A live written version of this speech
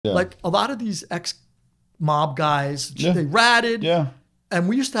Yeah. Like a lot of these ex-mob guys, Yeah. they ratted. Yeah. And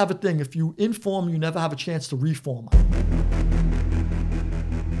we used to have a thing, if you inform, you never have a chance to reform them.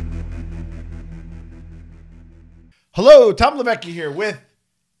 Hello, Tom Levecki here with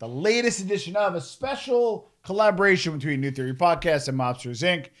the latest edition of a special collaboration between New Theory Podcast and Mobsters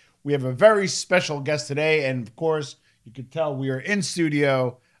Inc. We have a very special guest today, and of course, you can tell we are in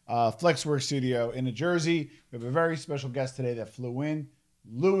studio, Flexworks Studio in New Jersey. We have a very special guest today that flew in,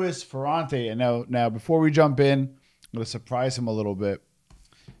 Louis Ferrante. And now before we jump in, I'm going to surprise him a little bit,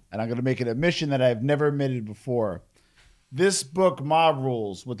 and I'm going to make an admission that I've never admitted before. This book, Mob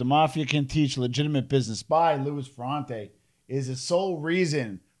Rules, What the Mafia Can Teach Legitimate Business by Louis Ferrante, is the sole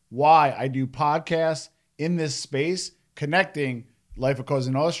reason why I do podcasts in this space, connecting Life of Cosa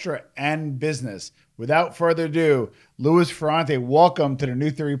Nostra and business. Without further ado, Louis Ferrante, welcome to the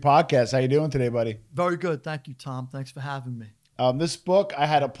New Theory Podcast. How you doing today, buddy? Very good. Thank you, Tom. Thanks for having me. This book I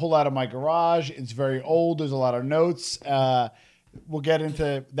had to pull out of my garage. It's very old. There's a lot of notes. We'll get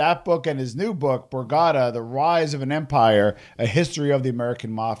into that book and his new book, Borgata, The Rise of an Empire, A History of the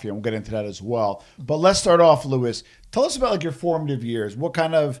American Mafia. We'll get into that as well. But let's start off, Louis. Tell us about your formative years. What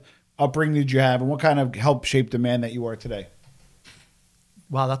kind of upbringing did you have, and what kind of helped shape the man that you are today?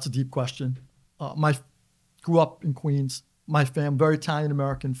 Wow, that's a deep question. Grew up in Queens. My family, very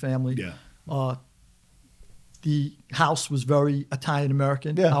Italian-American family. Yeah. The house was very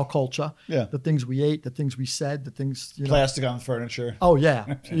Italian-American, our culture. Yeah. The things we ate, the things we said, the things, Plastic on the furniture. Oh,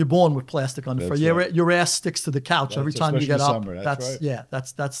 yeah. So you're born with plastic on the That's fur. right. your ass sticks to the couch every time you get up. Summer. That's right. Yeah,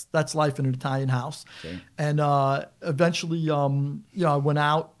 that's life in an Italian house. Okay. And eventually, I went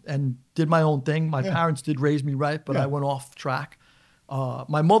out and did my own thing. My parents did raise me right, but I went off track.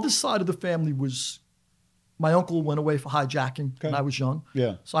 My mother's side of the family was, my uncle went away for hijacking when I was young.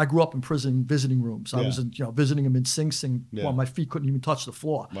 Yeah. So I grew up in prison visiting rooms. I was visiting him in Sing Sing while my feet couldn't even touch the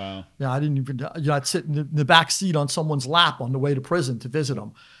floor. Wow. I didn't even, I'd sit in the back seat on someone's lap on the way to prison to visit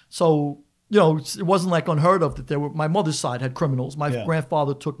them. So, it wasn't like unheard of that my mother's side had criminals. My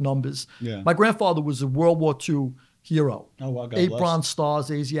grandfather took numbers. Yeah. My grandfather was a World War II hero. Oh, wow. God 8 bless. Bronze Stars,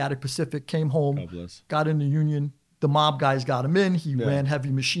 Asiatic Pacific, came home, God bless. got in the Union. The mob guys got him in. He ran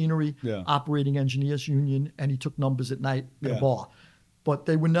heavy machinery, operating engineers union, and he took numbers at night at a bar. But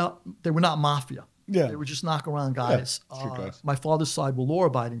they were not mafia. Yeah. They were just knock around guys. Street guys. My father's side were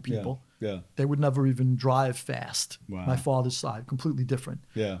law-abiding people. Yeah. They would never even drive fast. Wow. My father's side, completely different.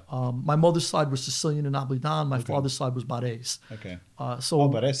 Yeah. My mother's side was Sicilian and Ablydan. My father's side was Barese. Okay.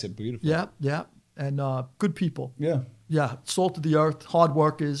 Barese, beautiful. Yeah. And good people. Yeah. Yeah, salt of the earth, hard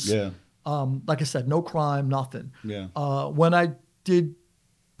workers. Yeah. Like I said, no crime, nothing. Yeah. When I did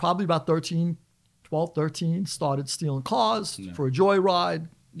probably about 13, started stealing cars for a joyride,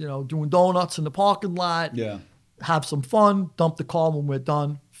 doing donuts in the parking lot, have some fun, dump the car when we're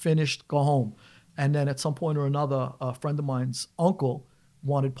done, finished, go home. And then at some point or another, a friend of mine's uncle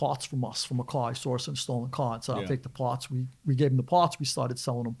wanted parts from us from a car. I saw us in a stolen car and said, I'll take the parts. We gave him the parts. We started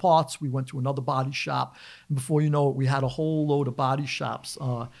selling them parts. We went to another body shop. And before you know it, we had a whole load of body shops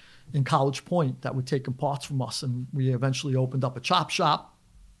in College Point that were taking parts from us. And we eventually opened up a chop shop.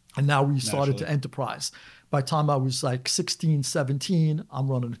 And now we started to enterprise. By the time I was like 16, 17, I'm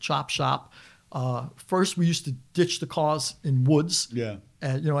running a chop shop. First, we used to ditch the cars in woods. Yeah.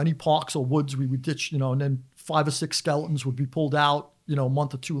 And, any parks or woods we would ditch, and then 5 or 6 skeletons would be pulled out, a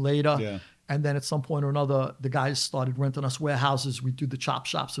month or 2 later. Yeah. And then at some point or another, the guys started renting us warehouses. We'd do the chop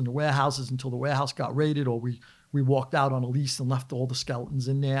shops in the warehouses until the warehouse got raided, or we walked out on a lease and left all the skeletons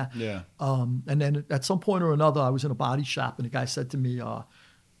in there. Yeah. And then at some point or another, I was in a body shop, and the guy said to me,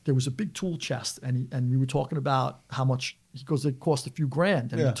 there was a big tool chest, and we were talking about how much, he goes, it cost a few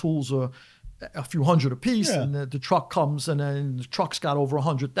grand, and the tools are a few hundred a piece, and the truck comes, and then the truck's got over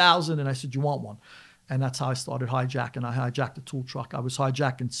 100,000, and I said, you want one? And that's how I started hijacking. I hijacked a tool truck. I was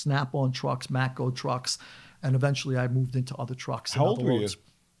hijacking Snap-on trucks, Matco trucks, and eventually I moved into other trucks. How old were you?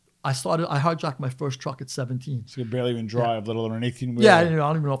 I hijacked my first truck at 17. So you could barely even drive, let alone an 18-wheeler. Yeah, I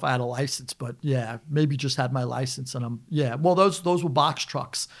don't even know if I had a license, but maybe just had my license. And well, those were box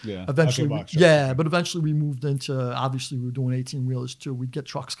trucks. Yeah. Eventually, box trucks. but eventually we moved into, obviously we were doing 18-wheelers too. We'd get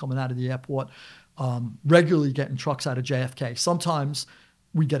trucks coming out of the airport, regularly getting trucks out of JFK. Sometimes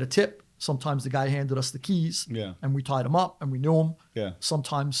we get a tip. Sometimes the guy handed us the keys, and we tied them up, and we knew them. Yeah.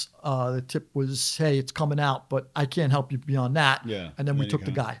 Sometimes the tip was, hey, it's coming out, but I can't help you beyond that. Yeah. And then we took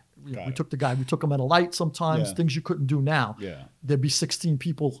the guy. We took the guy. We took him at a light sometimes, things you couldn't do now. Yeah. There'd be 16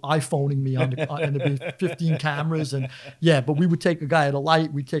 people iPhoning me and there'd be 15 cameras. And but we would take a guy at a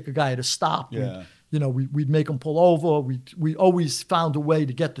light. We'd take a guy at a stop. Yeah. We'd make him pull over. We always found a way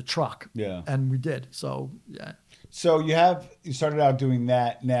to get the truck. Yeah. And we did. So, yeah. So you started out doing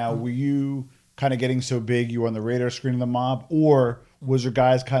that. Now, were you kind of getting so big you were on the radar screen of the mob, or was there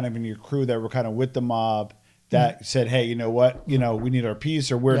guys kind of in your crew that were kind of with the mob that said, "Hey, you know what? You know, we need our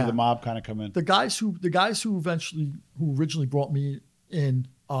piece," or where did the mob kind of come in? The guys who originally brought me in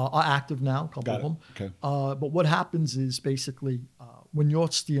are active now, a couple of them. Okay. But what happens is basically when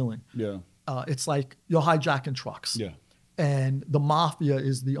you're stealing, it's like you're hijacking trucks. Yeah. And the mafia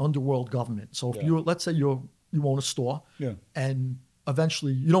is the underworld government. So if let's say you own a store, and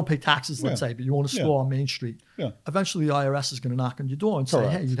eventually you don't pay taxes, let's say, but you own a store on Main Street. Yeah. Eventually the IRS is going to knock on your door and say,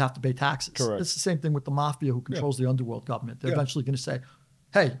 hey, you'd have to pay taxes. Correct. It's the same thing with the mafia who controls the underworld government. They're eventually going to say,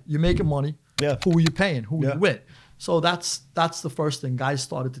 hey, you're making money. Yeah. Who are you paying? Who are you with? So that's the first thing. Guys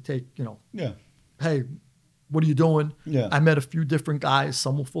started to take, hey, what are you doing? Yeah. I met a few different guys.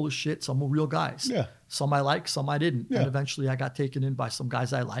 Some were full of shit. Some were real guys. Yeah. Some I liked, some I didn't. Yeah. And eventually I got taken in by some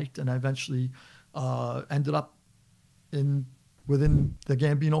guys I liked, and I eventually ended up within the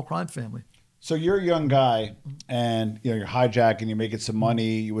Gambino crime family. So you're a young guy, and you're hijacking, you're making some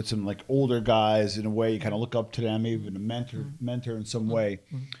money, you're with some like older guys in a way, you kind of look up to them, maybe even a mentor in some way.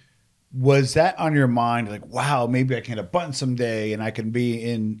 Was that on your mind? Like, wow, maybe I can hit a button someday and I can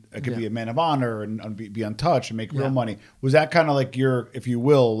be be a man of honor and be untouched and make real money. Was that kind of like your, if you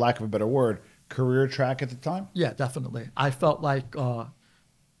will, lack of a better word, career track at the time? Yeah, definitely. I felt like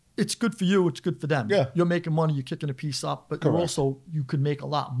it's good for you, it's good for them. Yeah. You're making money, you're kicking a piece up, but you could make a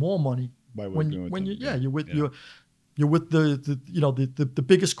lot more money you're with the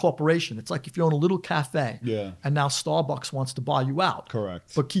biggest corporation. It's like if you own a little cafe, and now Starbucks wants to buy you out,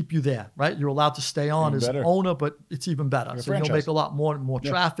 but keep you there, right? You're allowed to stay on as owner, but it's even better. So you'll make a lot more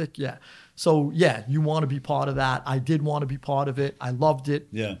traffic. Yeah. So you want to be part of that. I did want to be part of it. I loved it.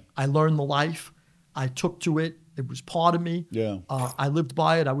 Yeah. I learned the life. I took to it. It was part of me. Yeah. I lived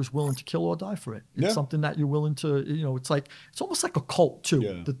by it. I was willing to kill or die for it. It's something that you're willing to, it's almost like a cult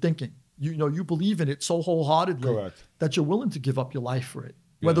too, the thinking. You believe in it so wholeheartedly that you're willing to give up your life for it.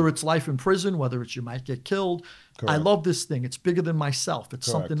 Whether it's life in prison, whether it's you might get killed. I love this thing. It's bigger than myself. It's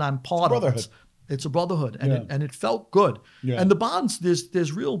something I'm part of. It's a brotherhood, and it felt good. Yeah. And the bonds,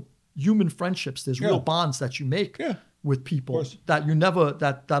 there's real human friendships. There's real bonds that you make with people that you never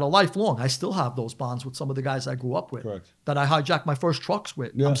that are lifelong. I still have those bonds with some of the guys I grew up with that I hijacked my first trucks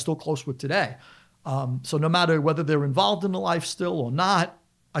with. I'm still close with today. So no matter whether they're involved in the life still or not,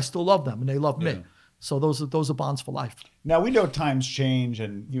 I still love them and they love me. So those are bonds for life. Now we know times change,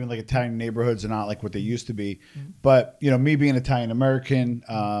 and even like Italian neighborhoods are not like what they used to be. But me being Italian American,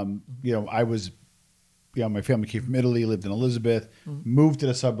 I was, my family came from Italy, lived in Elizabeth, moved to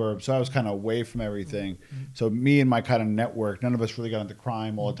the suburbs, so I was kind of away from everything. So me and my kind of network, none of us really got into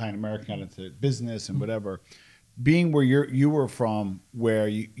crime. All Italian American got into business and whatever. Being where you were from, where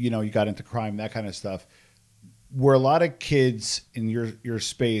you got into crime, that kind of stuff. Were a lot of kids in your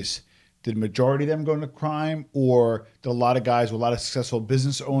space, did majority of them go into crime, or did a lot of guys, a lot of successful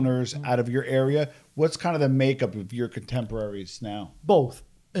business owners out of your area? What's kind of the makeup of your contemporaries now? Both.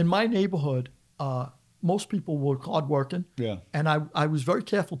 In my neighborhood, most people were hardworking. Yeah. And I was very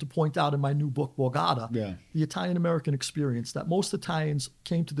careful to point out in my new book, Borgata, the Italian-American experience, that most Italians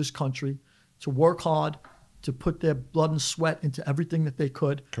came to this country to work hard, to put their blood and sweat into everything that they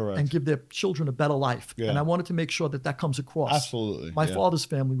could and give their children a better life. Yeah. And I wanted to make sure that comes across. Absolutely. My father's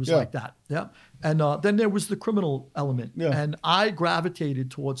family was like that. Yeah. And then there was the criminal element. Yeah. And I gravitated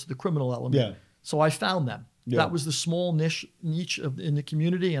towards the criminal element. Yeah. So I found them. Yeah. That was the small niche in the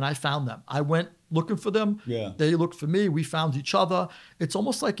community, and I found them. I went looking for them. Yeah. They looked for me. We found each other. It's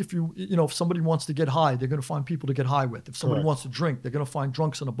almost like if if somebody wants to get high, they're going to find people to get high with. If somebody wants to drink, they're going to find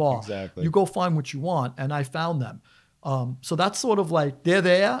drunks in a bar. Exactly. You go find what you want, and I found them. So that's sort of like they're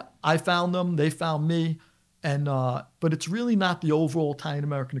there. I found them. They found me. And but it's really not the overall Italian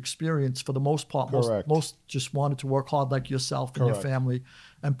American experience for the most part. Most just wanted to work hard like yourself and your family,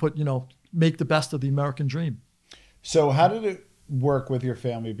 and make the best of the American dream. So how did it work with your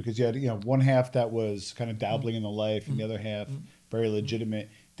family? Because you had one half that was kind of dabbling in the life, and the other half very legitimate.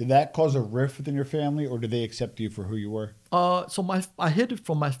 Did that cause a rift within your family, or did they accept you for who you were? So I hid it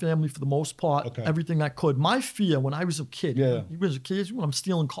from my family for the most part, everything I could. My fear when I was a kid, when I'm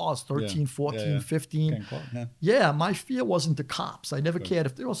stealing cars, 13, 14, 15. My fear wasn't the cops. I never cared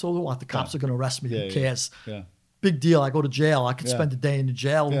if they were so what, the cops are going to arrest me. Who cares? Yeah. Big deal. I go to jail. I could spend a day in the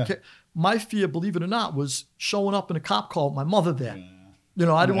jail. Yeah. My fear, believe it or not, was showing up in a cop car with my mother there.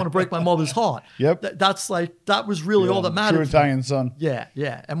 Yeah. I didn't want to break my mother's heart. Yep. That was really all that mattered. True Italian son. Yeah,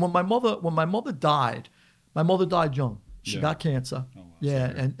 yeah. And when my mother died young. She got cancer. Oh,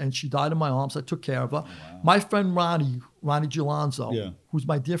 wow. And she died in my arms. I took care of her. Oh, wow. My friend Ronnie Gilanzo, who's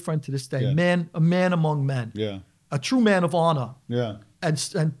my dear friend to this day, a man among men. Yeah. a true man of honor. Yeah.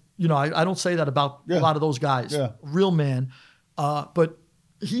 And you know, I don't say that about a lot of those guys. Yeah. Real man. But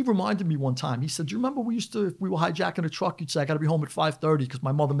he reminded me one time. He said, "Do you remember if we were hijacking a truck, you'd say, I got to be home at 5:30 because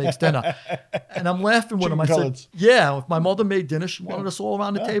my mother makes dinner." And I'm laughing with him. I said, "Yeah, if my mother made dinner, she wanted us all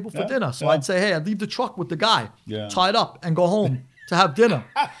around the table for dinner. So I'd say, hey, I'd leave the truck with the guy, tied up, and go home to have dinner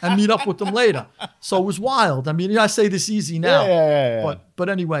and meet up with them later." So it was wild. I mean, I say this easy now, but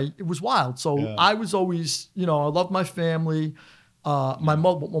anyway, it was wild. So I was always, you know, I loved my family.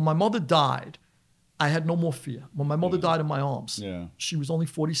 When my mother died, I had no more fear. When my mother died in my arms, she was only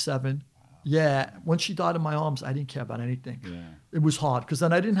 47. Yeah, when she died in my arms, I didn't care about anything. It was hard because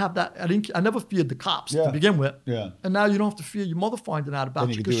then I didn't have that. I never feared the cops to begin with. And now you don't have to fear your mother finding out about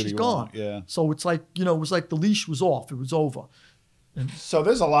you because she's gone. So it's like, you know, it was like the leash was off. It was over. So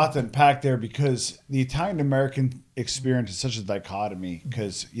there's a lot to unpack there because the Italian-American experience is such a dichotomy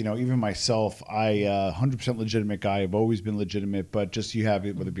because, you know, even myself, 100% legitimate guy. I've always been legitimate, but just you have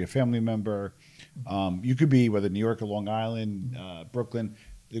it, whether it be a family member, you could be, whether New York or Long Island, Brooklyn,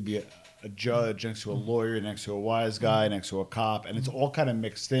 there'd be a judge next to a lawyer, next to a wise guy, next to a cop, and it's all kind of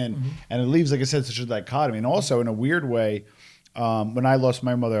mixed in. And it leaves, like I said, such a dichotomy. And also, in a weird way, when I lost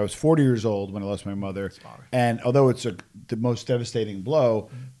my mother, I was 40 years old when I lost my mother. And although it's the most devastating blow,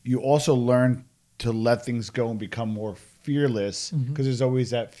 you also learn to let things go and become more fearless because there's always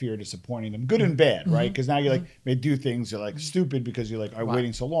that fear of disappointing them, good and bad, right? Because now you like may do things you're like stupid because you're like are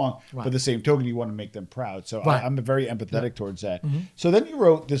waiting so long, but the same token you want to make them proud. So I'm very empathetic towards that. So then you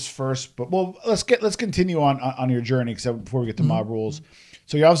wrote this first book. Well, let's continue on your journey before we get to Mob Rules.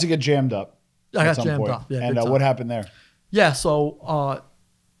 So you obviously get jammed up. I got jammed up. And what happened there? Yeah, so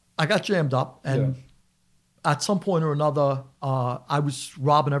I got jammed up, and at some point or another, I was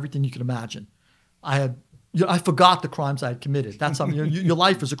robbing everything you could imagine. I forgot the crimes I had committed. That's something. Your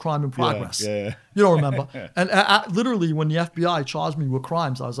life is a crime in progress. You don't remember. And literally, when the FBI charged me with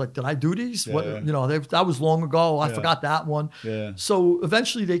crimes, I was like, "Did I do these? What, you know, that was long ago. I forgot that one." So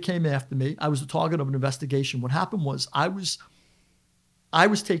eventually, they came after me. I was the target of an investigation. What happened was I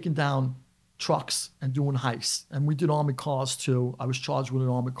was taking down trucks and doing heists, and we did armored cars too. I was charged with an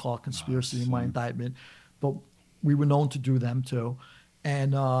armored car conspiracy in my indictment, but we were known to do them too.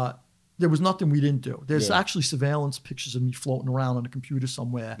 And there was nothing we didn't do. There's actually surveillance pictures of me floating around on a computer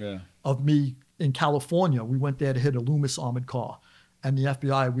somewhere of me in California. We went there to hit a Loomis armored car, and the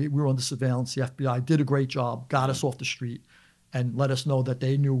FBI, we were under surveillance. The FBI did a great job, got us off the street, and let us know that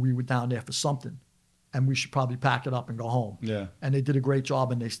they knew we were down there for something, and we should probably pack it up and go home. And they did a great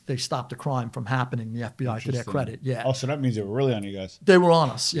job, and they stopped the crime from happening, the FBI, to their credit. Oh, so that means they were really on you guys. They were on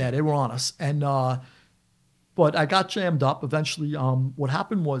us. Yeah, they were on us. And but I got jammed up. Eventually, what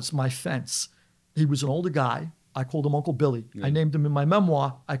happened was my fence, he was an older guy. I called him Uncle Billy. I named him in my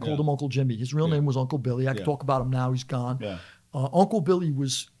memoir. I called him Uncle Jimmy. His real name was Uncle Billy. I could talk about him now. He's gone. Uncle Billy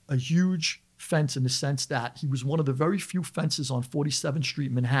was a huge fence in the sense that he was one of the very few fences on 47th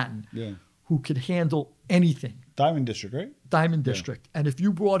Street, Manhattan, who could handle anything. Diamond District, right? Diamond District. And if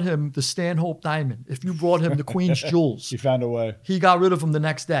you brought him the Stanhope Diamond, if you brought him the Queen's Jewels, he found a way. He got rid of them the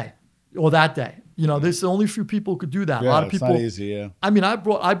next day or that day. You know, there's only a few people who could do that. A lot of people. It's not easy, I mean, I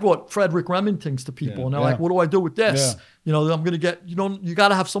brought Frederick Remingtons to people, and they're like, "What do I do with this?" You know, I'm going to get. You got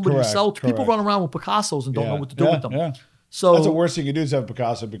to have somebody to sell. People run around with Picassos and don't know what to do with them. So that's the worst thing you do is have a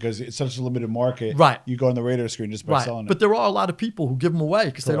Picasso because it's such a limited market. You go on the radar screen just by selling it. But there are a lot of people who give them away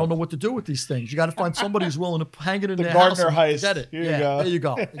because they don't know what to do with these things. You got to find somebody who's willing to hang it in their house and get it. Here you go. There you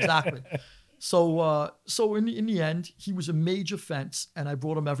go. Exactly. So in the end, he was a major fence, and I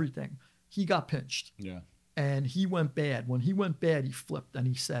brought him everything. He got pinched. And he went bad. When he went bad, he flipped, and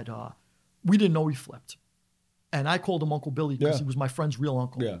he said, we didn't know he flipped. And I called him Uncle Billy because he was my friend's real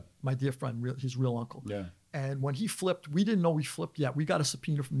uncle, my dear friend, his real uncle. And when he flipped, we didn't know he flipped yet. We got a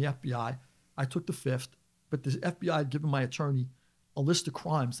subpoena from the FBI. I took the fifth, but the FBI had given my attorney a list of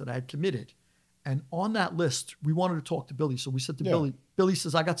crimes that I had committed. And on that list, we wanted to talk to Billy. So we said to Billy, Billy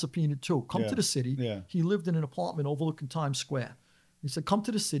says, I got subpoenaed too. Come to the city. He lived in an apartment overlooking Times Square. He said, come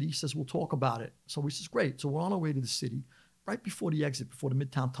to the city. He says, we'll talk about it. So he says, great. So we're on our way to the city. Right before the exit, before the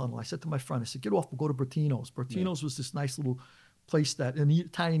Midtown Tunnel, I said to my friend, I said, get off, we'll go to Bertino's. Bertino's was this nice little place an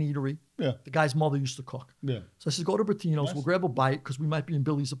Italian eatery. The guy's mother used to cook. So I said, go to Bertino's, we'll grab a bite because we might be in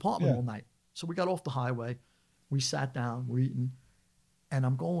Billy's apartment all night. So we got off the highway. We sat down, we're eating. And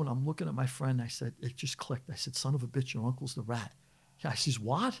I'm looking at my friend. I said, it just clicked. I said, son of a bitch, your uncle's the rat. I says,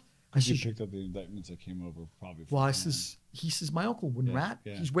 what? You picked up the indictments that came over probably. Well, he says, my uncle wouldn't rat.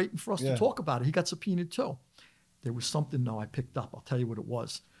 He's waiting for us to talk about it. He got subpoenaed too. There was something, though, I picked up. I'll tell you what it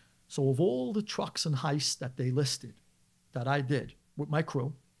was. So of all the trucks and heists that they listed that I did with my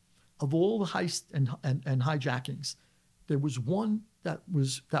crew, of all the heists and hijackings, there was one that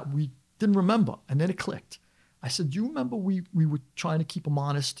we didn't remember, and then it clicked. I said, do you remember we were trying to keep him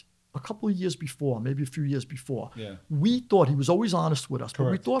honest a couple of years before, maybe a few years before? Yeah. We thought he was always honest with us, Correct.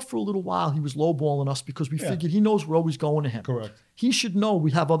 but we thought for a little while he was lowballing us because we figured he knows we're always going to him. Correct. He should know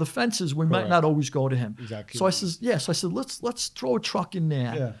we have other fences. We might not always go to him. Exactly. So I said, let's throw a truck in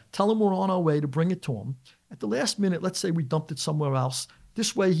there. Yeah. Tell him we're on our way to bring it to him. At the last minute, let's say we dumped it somewhere else.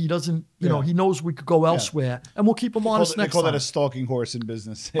 This way he doesn't, you know, he knows we could go elsewhere, and we'll keep him honest next time. They call that a stalking horse in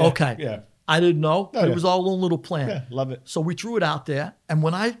business. Yeah. Okay. Yeah. I didn't know, but it was our own little plan. Yeah, love it. So we threw it out there, and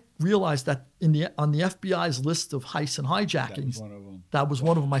when I realized that on the FBI's list of heists and hijackings, that was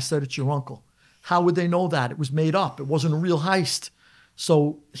one of them. I said, it's your uncle. How would they know that? It was made up. It wasn't a real heist.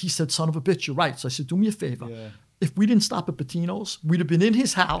 So he said, son of a bitch, you're right. So I said, do me a favor. Yeah. If we didn't stop at Patino's, we'd have been in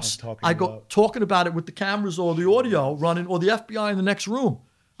his house. Talking about it with the cameras or the audio running or the FBI in the next room.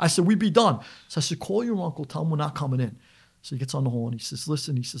 I said, we'd be done. So I said, call your uncle, tell him we're not coming in. So he gets on the horn. He says,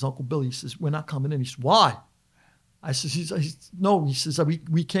 listen, he says, Uncle Billy, he says, we're not coming in. He says, why? I says, no. He says,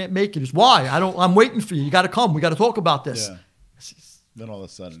 we can't make it. He says, why? I'm waiting for you. You got to come. We got to talk about this. Yeah. Then all of a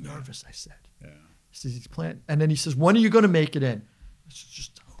sudden. He's nervous, I said. Yeah. He says, he's planning. And then he says, when are you going to make it in? I said,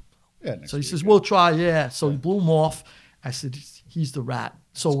 just so he says, we'll try. Yeah. So he blew him off. I said, he's the rat.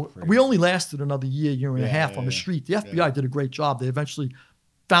 So we only lasted another year and a half on the street. The FBI did a great job. They eventually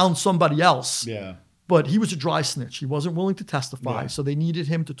found somebody else. Yeah. But he was a dry snitch. He wasn't willing to testify. Yeah. So they needed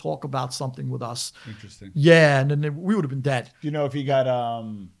him to talk about something with us. Interesting. Yeah. And then we would have been dead. Do you know if he got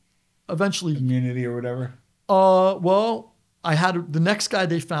eventually immunity or whatever? Well, the next guy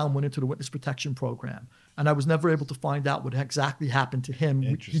they found went into the witness protection program. And I was never able to find out what exactly happened to him.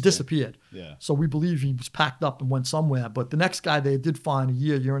 He disappeared. Yeah. So we believe he was packed up and went somewhere. But the next guy they did find a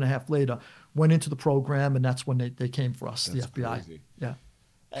year and a half later went into the program, and that's when they came for us, the FBI. Crazy. Yeah.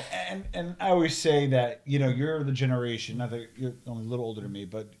 And I always say that, you know, you're the generation, not that you're only a little older than me,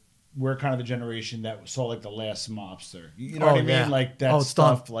 but we're kind of the generation that saw like the last mobster. You know what I mean? Like that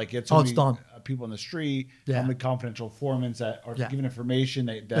stuff. Done. Like it's done. People in the street, how many confidential informants that are giving information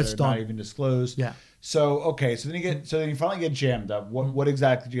that are not even disclosed. Yeah. So so then you finally get jammed up. What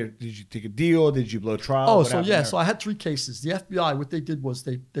exactly did you take a deal? Did you blow trial? So I had 3 cases. The FBI, what they did was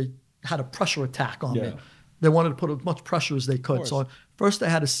they had a pressure attack on me. They wanted to put as much pressure as they could. So first I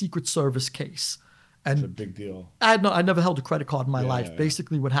had a Secret Service case. And it's a big deal. I never held a credit card in my life. Yeah.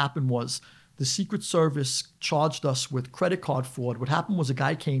 Basically what happened was the Secret Service charged us with credit card fraud. What happened was a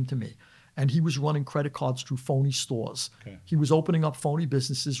guy came to me and he was running credit cards through phony stores. Okay. He was opening up phony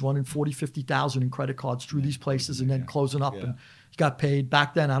businesses, running 40, 50,000 in credit cards through these places and then closing up. And he got paid.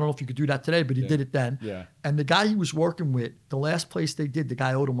 Back then, I don't know if you could do that today, but he did it then. Yeah. And the guy he was working with, the last place they did, the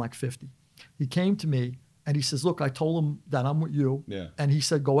guy owed him like 50. He came to me and he says, look, I told him that I'm with you. Yeah. And he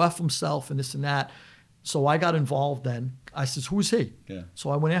said, go F himself and this and that. So I got involved then. I says, who's he? Yeah. So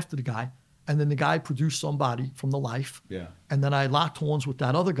I went after the guy. And then the guy produced somebody from the life. Yeah. And then I locked horns with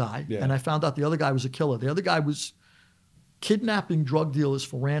that other guy. Yeah. And I found out the other guy was a killer. The other guy was kidnapping drug dealers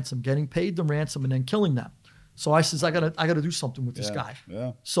for ransom, getting paid the ransom and then killing them. So I says, I gotta do something with this guy.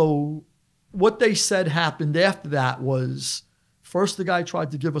 Yeah. So what they said happened after that was first the guy tried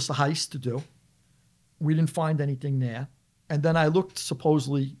to give us a heist to do. We didn't find anything there. And then I looked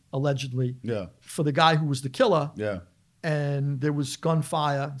supposedly, allegedly, for the guy who was the killer. Yeah. And there was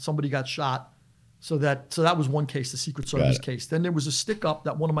gunfire. Somebody got shot. So that was one case, the Secret Service case. Then there was a stick up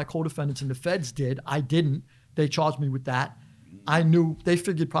that one of my co-defendants in the feds did. I didn't. They charged me with that. I knew they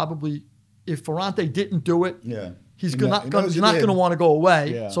figured probably if Ferrante didn't do it, he's not going to want to go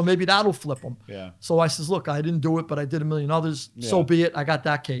away. Yeah. So maybe that'll flip him. Yeah. So I says, look, I didn't do it, but I did a million others. Yeah. So be it. I got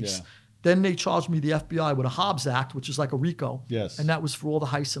that case. Yeah. Then they charged me, the FBI, with a Hobbs Act, which is like a RICO. Yes. And that was for all the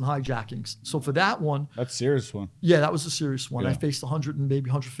heists and hijackings. So for that one. That's a serious one. Yeah, that was a serious one. Yeah. I faced 100 and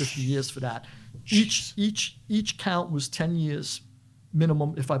maybe 150 years for that. Each count was 10 years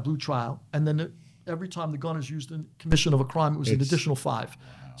minimum if I blew trial. And then every time the gun is used in commission of a crime, it was an additional 5.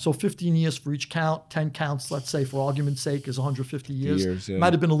 Wow. So 15 years for each count, 10 counts, let's say, for argument's sake, is 150 years.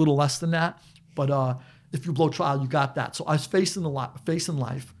 Might have been a little less than that. But if you blow trial, you got that. So I was facing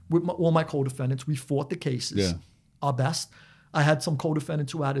life with all my co-defendants. We fought the cases our best. I had some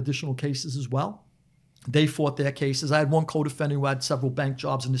co-defendants who had additional cases as well. They fought their cases. I had one co-defendant who had several bank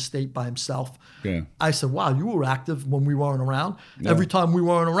jobs in the state by himself. Yeah. I said, wow, you were active when we weren't around. Yeah. Every time we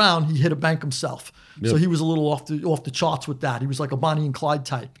weren't around, he hit a bank himself. Yep. So he was a little off the charts with that. He was like a Bonnie and Clyde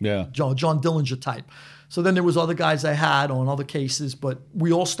type, John Dillinger type. So then there was other guys I had on other cases, but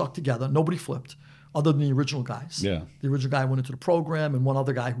we all stuck together. Nobody flipped other than the original guys. Yeah. The original guy went into the program and one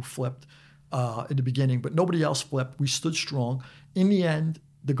other guy who flipped in the beginning, but nobody else flipped. We stood strong. In the end,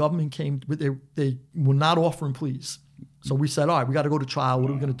 the government came, they were not offering pleas. So we said, all right, we got to go to trial. What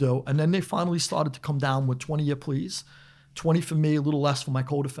are we going to do? And then they finally started to come down with 20-year pleas, 20 for me, a little less for my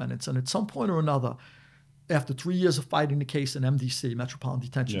co-defendants. And at some point or another, after 3 years of fighting the case in MDC, Metropolitan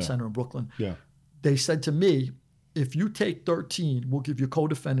Detention Center in Brooklyn, they said to me, if you take 13, we'll give your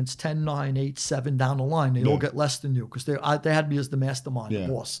co-defendants 10, 9, 8, 7 down the line. They all get less than you because they had me as the mastermind, the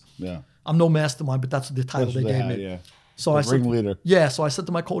boss. I'm no mastermind, but that's the title they gave me. So I said, so I said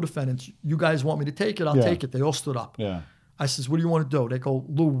to my co-defendants, you guys want me to take it? I'll take it. They all stood up. I says, what do you want to do? They go,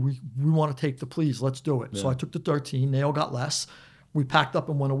 Lou, we want to take the pleas. Let's do it. So I took the 13. They all got less. We packed up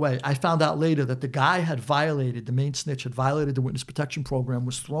and went away. I found out later that the guy had violated, the main snitch had violated the witness protection program,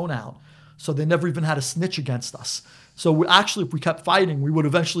 was thrown out. So they never even had a snitch against us. So actually, if we kept fighting, we would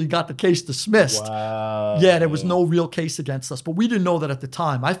eventually got the case dismissed. Wow. Yeah, there was no real case against us. But we didn't know that at the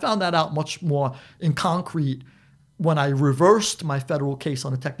time. I found that out much more in concrete when I reversed my federal case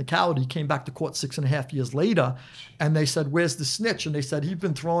on a technicality, came back to court 6.5 years later, and they said, where's the snitch? And they said, he'd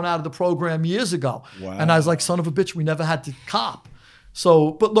been thrown out of the program years ago. Wow. And I was like, son of a bitch, we never had to cop.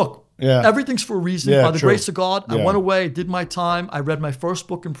 So, but look, everything's for a reason. By the grace of God, I went away, did my time. I read my first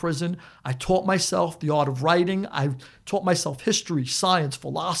book in prison. I taught myself the art of writing. I taught myself history, science,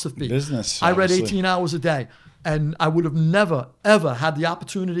 philosophy. Business. I read 18 hours a day. And I would have never, ever had the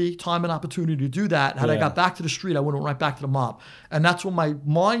opportunity, time and opportunity to do that. Had I got back to the street, I would have went right back to the mob. And that's when my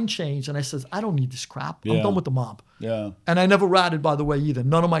mind changed. And I said, I don't need this crap. I'm done with the mob. And I never ratted, by the way, either.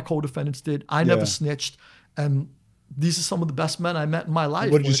 None of my co-defendants did. I never snitched. And these are some of the best men I met in my life.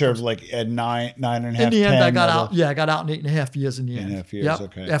 What did you serve, like at 9.5, in the end, 10, I got out. Yeah, I got out in 8.5 years in the end. 8.5 years,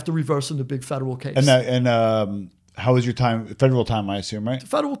 okay. After reversing the big federal case. And how was your time? Federal time, I assume, right? The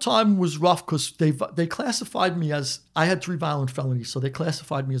federal time was rough because they classified me as, I had 3 violent felonies, so they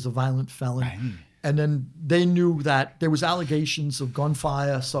classified me as a violent felon. Right. And then they knew that there was allegations of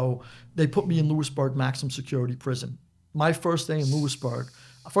gunfire, so they put me in Lewisburg maximum security prison. My first day in Lewisburg,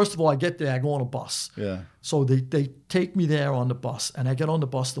 first of all, I get there, I go on a bus. So they take me there on the bus, and I get on the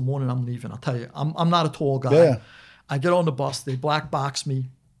bus the morning I'm leaving. I'll tell you, I'm not a tall guy. I get on the bus, they black box me.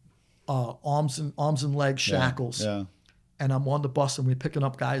 Arms and legs, shackles. And I'm on the bus and we're picking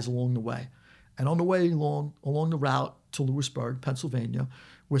up guys along the way. And on the way along the route to Lewisburg, Pennsylvania,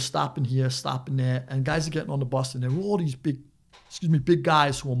 we're stopping here, stopping there, and guys are getting on the bus and there were all these big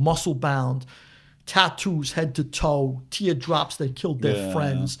guys who are muscle bound, tattoos head to toe, teardrops, they killed their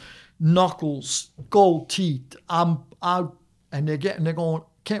friends, knuckles, gold teeth. And they're going,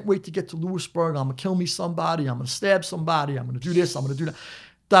 can't wait to get to Lewisburg. I'm gonna kill me somebody, I'm gonna stab somebody, I'm gonna do this, I'm gonna do that.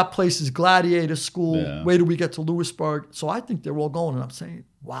 That place is gladiator school. Where do we get to Lewisburg? So I think they're all going. And I'm saying,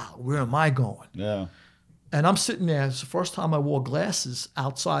 wow, where am I going? And I'm sitting there. It's the first time I wore glasses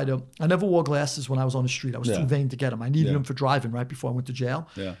outside of, I never wore glasses when I was on the street. I was too vain to get them. I needed them for driving right before I went to jail.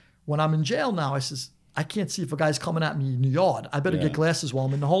 When I'm in jail now, I says, I can't see if a guy's coming at me in the yard. I better get glasses while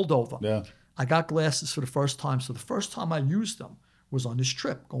I'm in the holdover. I got glasses for the first time. So the first time I used them was on this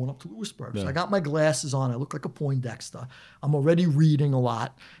trip going up to Lewisburg. So I got my glasses on. I look like a Poindexter. I'm already reading a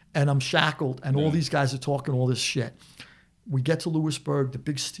lot, and I'm shackled, and all these guys are talking all this shit. We get to Lewisburg. The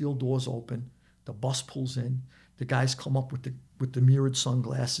big steel doors open. The bus pulls in. The guys come up with the mirrored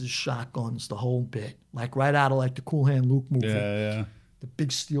sunglasses, shotguns, the whole bit, like right out of like the Cool Hand Luke movie. The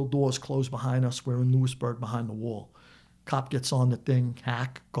big steel doors close behind us. We're in Lewisburg behind the wall. Cop gets on the thing,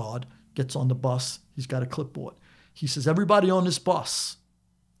 guard, gets on the bus. He's got a clipboard. He says, everybody on this bus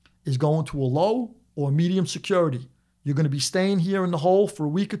is going to a low or medium security. You're going to be staying here in the hole for a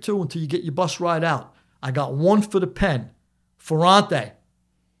week or two until you get your bus ride out. I got one for the pen, Ferrante.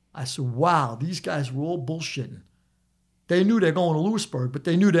 I said, wow, these guys were all bullshitting. They knew they're going to Lewisburg, but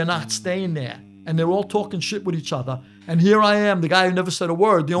they knew they're not staying there. And they're all talking shit with each other. And here I am, the guy who never said a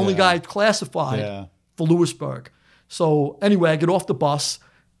word, the only guy classified for Lewisburg. So anyway, I get off the bus.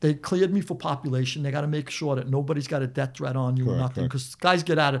 They cleared me for population. They got to make sure that nobody's got a death threat on you or nothing. Because guys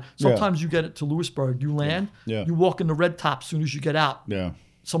get out of, sometimes you get it to Lewisburg, you land, you walk in the red top as soon as you get out.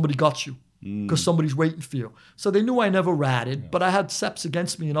 Somebody got you because somebody's waiting for you. So they knew I never ratted, but I had seps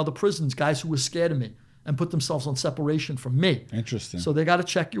against me in other prisons, guys who were scared of me and put themselves on separation from me. Interesting. So they got to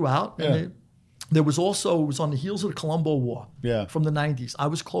check you out. And there was also, it was on the heels of the Colombo War from the 90s. I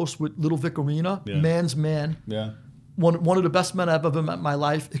was close with Little Vic Arena, man's man. One of the best men I've ever met in my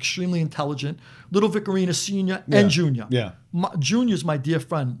life, extremely intelligent. Little Vic Arena Sr. and Junior. Junior's my dear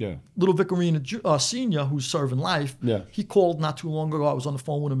friend. Little Vic Arena Sr., who's serving life, he called not too long ago. I was on the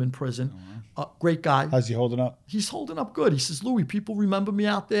phone with him in prison. Great guy. How's he holding up? He's holding up good. He says, Louis, people remember me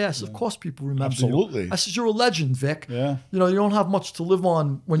out there. I said, of course people remember you. I said, you're a legend, Vic. You know, you don't have much to live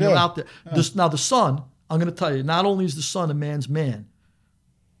on when you're out there. Now, the son, I'm going to tell you, not only is the son a man's man,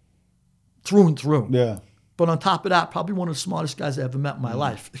 through and through. Yeah. But on top of that, probably one of the smartest guys I ever met in my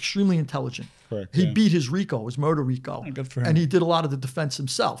life. Extremely intelligent. Correct. He beat his RICO, his murder RICO. Oh, good for him. And he did a lot of the defense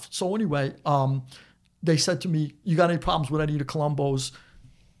himself. So anyway, they said to me, you got any problems with any of the Colombos,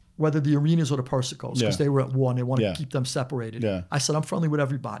 whether the Arenas or the Persicos, because they were at war and they wanted to keep them separated. Yeah. I said, I'm friendly with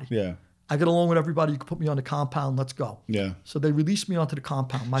everybody. Yeah. I get along with everybody. You can put me on the compound. Let's go. Yeah. So they released me onto the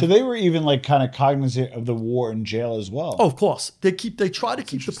compound. So they were even like kind of cognizant of the war in jail as well. Oh, of course. They try to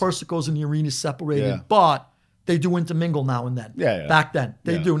keep the Persicos and the Arenas separated, but they do intermingle now and then. Yeah. Back then.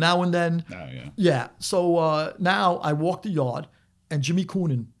 They do. Now and then. Oh, yeah. Yeah. So now I walk the yard and Jimmy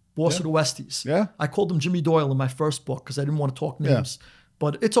Coonan, boss of the Westies. Yeah. I called him Jimmy Doyle in my first book because I didn't want to talk names.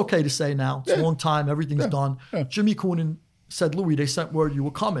 But it's okay to say now. It's a long time. Everything's done. Yeah. Jimmy Coonan said, Louis, they sent word you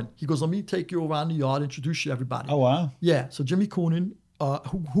were coming. He goes, let me take you around the yard, introduce you to everybody. Oh, wow. Yeah. So Jimmy Coonan,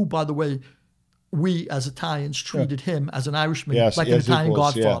 who by the way, we as Italians treated him as an Irishman, like an Italian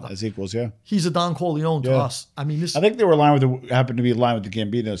godfather. As equals, He's a Don Corleone to us. I mean, I think they were aligned with happened to be aligned with the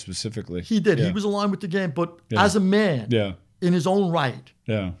Gambino specifically. He did. He was aligned with the game, but as a man, in his own right,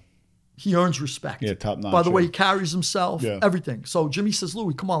 he earns respect. Yeah, top notch. By the way he carries himself, everything. So Jimmy says,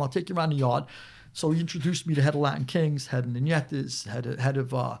 Louis, come on, I'll take you around the yard. So he introduced me to head of Latin Kings, head of Ninetas, head of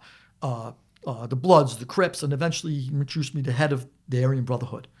the Bloods, the Crips, and eventually he introduced me to head of the Aryan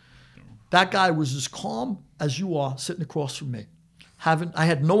Brotherhood. That guy was as calm as you are sitting across from me. I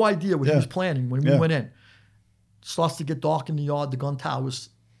had no idea what he was planning when we went in. Starts to get dark in the yard, the gun towers.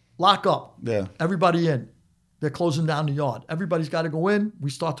 Lock up. Yeah. Everybody in. They're closing down the yard. Everybody's got to go in. We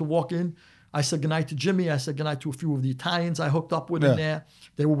start to walk in. I said goodnight to Jimmy. I said goodnight to a few of the Italians I hooked up with in there.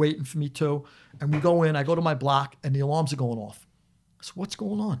 They were waiting for me too. And we go in. I go to my block, and the alarms are going off. I said, what's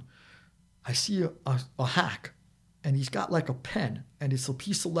going on? I see a hack, and he's got like a pen, and it's a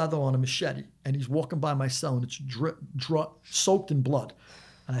piece of leather on a machete, and he's walking by my cell, and it's soaked in blood.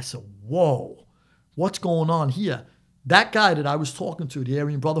 And I said, whoa, what's going on here? That guy that I was talking to, the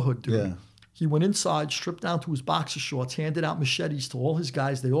Aryan Brotherhood dude, he went inside, stripped down to his boxer shorts, handed out machetes to all his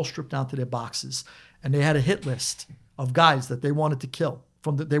guys. They all stripped down to their boxes. And they had a hit list of guys that they wanted to kill.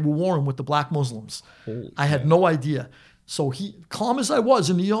 They were warring with the black Muslims. I had no idea. So he, calm as I was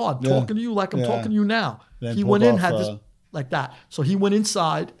in the yard, talking to you like I'm talking to you now. Then he went in, had this, like that. So he went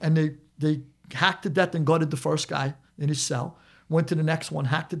inside, and they hacked to death and gutted the first guy in his cell. Went to the next one,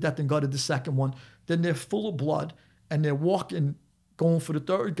 hacked to death and gutted the second one. Then they're full of blood, and they're walking, going for the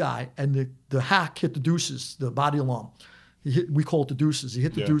third guy, and the hack hit the deuces, the body alarm. We call it the deuces. He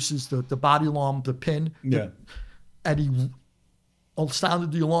hit the deuces, the body alarm, the pin. And he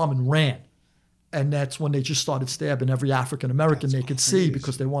sounded the alarm and ran. And that's when they just started stabbing every African-American they could see,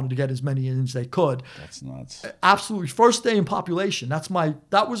 because they wanted to get as many in as they could. That's nuts. Absolutely. First day in population.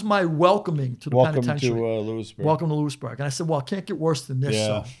 That was my welcoming to the penitentiary. Welcome to Lewisburg. Welcome to Lewisburg. And I said, well, it can't get worse than this.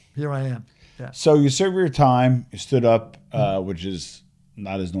 So here I am. Yeah. So you serve your time, you stood up, which is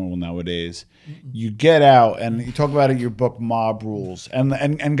not as normal nowadays. You get out, and you talk about it in your book, Mob Rules.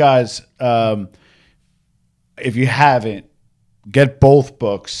 And guys, if you haven't, get both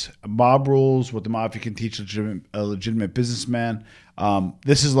books, Mob Rules, What the Mafia Can Teach a Legitimate Businessman.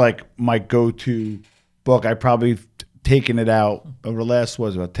 This is like my go-to book. I probably taken it out over the last,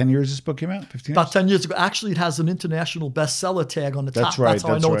 about 10 years this book came out? 15 years? About 10 years ago. Actually, it has an international bestseller tag on the top. That's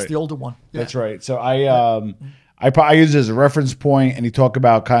how I know it's the older one. Yeah. That's right. So I use it as a reference point, and you talk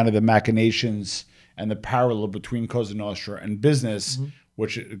about kind of the machinations and the parallel between Cosa Nostra and business,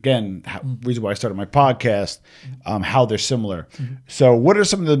 which, again, reason why I started my podcast, how they're similar. So what are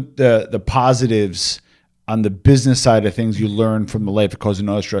some of the positives on the business side of things you learned from the life of Cosa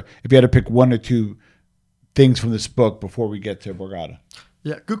Nostra, if you had to pick one or two things from this book before we get to Borgata?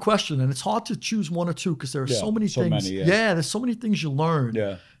 Yeah, good question. And it's hard to choose one or two, because there are so many things. There's so many things you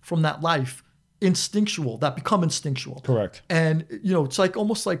learn from that life. Instinctual, that become instinctual. Correct. And, it's like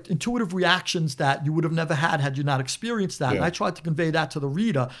almost like intuitive reactions that you would have never had you not experienced that. And I tried to convey that to the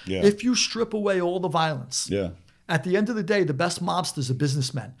reader. If you strip away all the violence, at the end of the day, the best mobsters are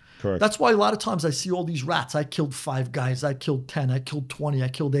businessmen. Correct. That's why a lot of times I see all these rats. I killed 5 guys. I killed 10. I killed 20. I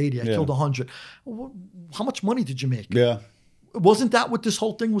killed 80. I killed 100. How much money did you make? Wasn't that what this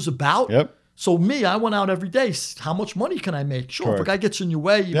whole thing was about? Yep. So I went out every day. How much money can I make? Sure, if a guy gets in your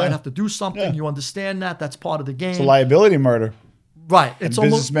way, you might have to do something. You understand that. That's part of the game. It's a liability murder. Right. It's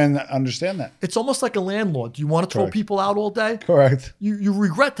businessmen understand that. It's almost like a landlord. Do you want to throw people out all day? Correct. You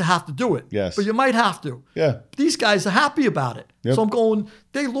regret to have to do it. Yes. But you might have to. Yeah. These guys are happy about it. Yep. So I'm going,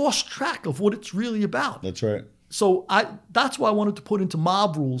 they lost track of what it's really about. That's right. So that's why I wanted to put into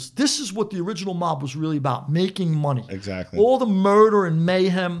Mob Rules. This is what the original mob was really about, making money. Exactly. All the murder and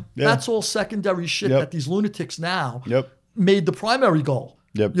mayhem, that's all secondary shit that these lunatics now made the primary goal.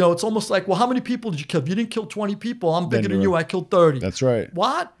 Yep. You know, it's almost like, well, how many people did you kill? If you didn't kill 20 people, I'm bigger than you. I killed 30. That's right.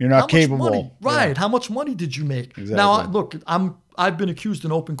 What? You're not capable. Money? Right. Yeah. How much money did you make? Exactly. Now, look, I've been accused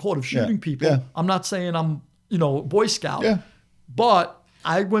in open court of shooting people. Yeah. I'm not saying I'm, you know, a Boy Scout. Yeah. But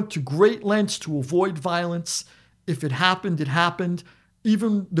I went to great lengths to avoid violence. If it happened, it happened.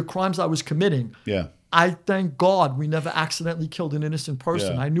 Even the crimes I was committing. Yeah. I thank God we never accidentally killed an innocent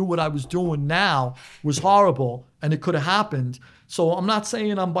person. Yeah. I knew what I was doing now was horrible and it could have happened. So I'm not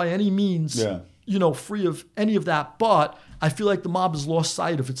saying I'm by any means, you know, free of any of that, but I feel like the mob has lost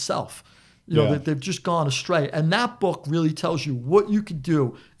sight of itself. You know, that they've just gone astray. And that book really tells you what you could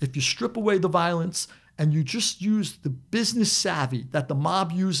do if you strip away the violence and you just use the business savvy that the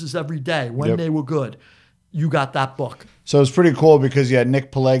mob uses every day when they were good. You got that book. So it's pretty cool because you had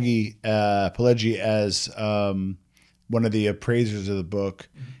Nick Pileggi as one of the appraisers of the book,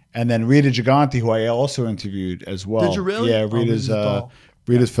 and then Rita Gigante, who I also interviewed as well. Did you really? Yeah,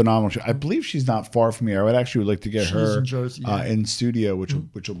 Rita's phenomenal. I believe she's not far from here. I would actually like to get her in Jersey, in studio, which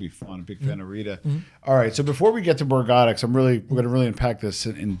will be fun. I'm a big fan of Rita. All right, so before we get to Borgata, we're going to really unpack this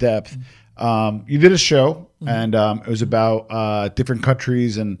in depth. You did a show, and it was about different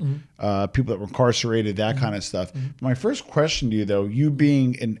countries and people that were incarcerated, that kind of stuff. My first question to you, though, you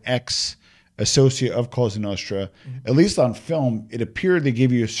being an ex-associate of Cosa Nostra, at least on film, it appeared they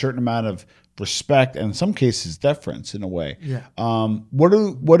gave you a certain amount of respect and in some cases deference in a way. Yeah. What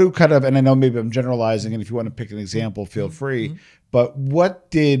do kind of, and I know maybe I'm generalizing, and if you want to pick an example, feel free, but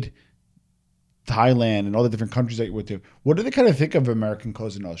what did Thailand and all the different countries that you went to, what do they kind of think of American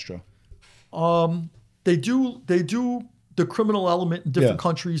Cosa Nostra? They do. The criminal element in different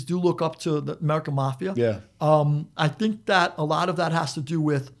countries do look up to the American Mafia. Yeah. I think that a lot of that has to do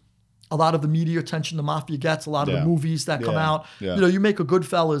with a lot of the media attention the Mafia gets, a lot of the movies that come out. Yeah. You know, you make a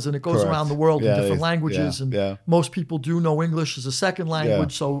Goodfellas and it goes around the world in different languages, and most people do know English as a second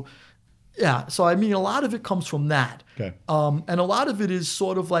language. So, so I mean, a lot of it comes from that. Okay. And a lot of it is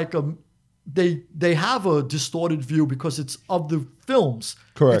sort of like they have a distorted view because it's of the films.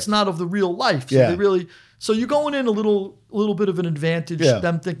 Correct. It's not of the real life. So so you're going in a little bit of an advantage,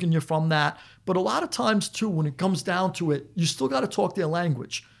 them thinking you're from that. But a lot of times too, when it comes down to it, you still got to talk their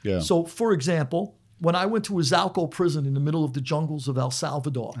language. Yeah. So for example, when I went to Izalco prison in the middle of the jungles of El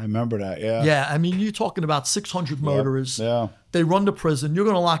Salvador. I remember that, yeah. Yeah, I mean, you're talking about 600 murderers. Yeah. They run the prison. You're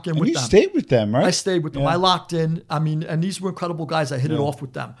going to lock in with them. You stayed with them, right? I stayed with them. I locked in. I mean, and these were incredible guys. I hit it off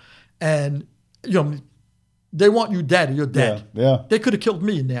with them. And, you know, they want you dead or you're dead. Yeah. They could have killed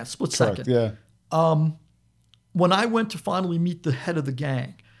me in that split second. Yeah. When I went to finally meet the head of the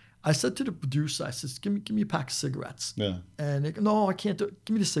gang, I said to the producer, I said, give me a pack of cigarettes. Yeah. And they go, no, I can't do it.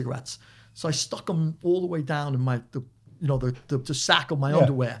 Give me the cigarettes. So I stuck them all the way down in the sack of my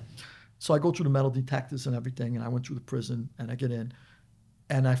underwear. So I go through the metal detectors and everything, and I went through the prison, and I get in,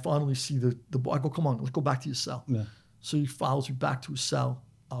 and I finally see the boy. I go, come on, let's go back to your cell. Yeah. So he follows me back to his cell.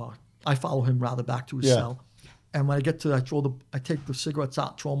 I follow him rather back to his cell. And when I get to, I take the cigarettes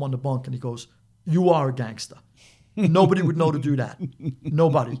out, throw them on the bunk, and he goes, you are a gangster. Nobody would know to do that.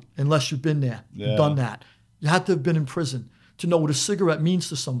 Nobody, unless you've been there, done that. You had to have been in prison to know what a cigarette means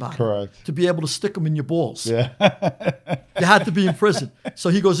to somebody. Correct. To be able to stick them in your balls. Yeah. You had to be in prison. So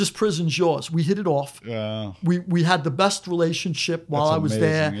he goes, this prison's yours. We hit it off. Yeah. We had the best relationship while I was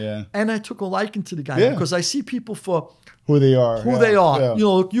there. Yeah. And I took a liking to the guy because I see people for who they are. They are. Yeah. You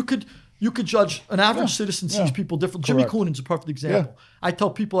know, you could judge an average citizen sees people different. Jimmy Coonan's a perfect example. Yeah. I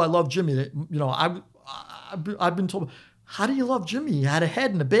tell people I love Jimmy. That, you know, I've been told, how do you love Jimmy? He had a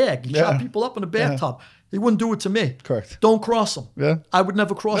head in a bag. He shot people up in a bathtub. He wouldn't do it to me. Correct. Don't cross him. Yeah. I would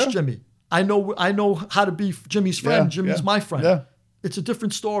never cross Jimmy. I know how to be Jimmy's friend. Jimmy's my friend. Yeah. It's a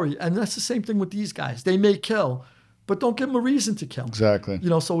different story. And that's the same thing with these guys. They may kill, but don't give them a reason to kill. Exactly. You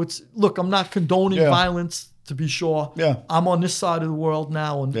know, so look, I'm not condoning violence, to be sure. Yeah. I'm on this side of the world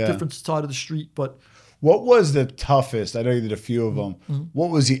now, on the different side of the street, but... What was the toughest? I know you did a few of them. Mm-hmm. What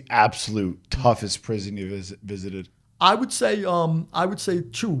was the absolute toughest prison you visited? I would say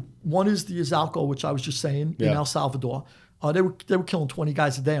two. One is the Izalco, which I was just saying, in El Salvador. They were killing 20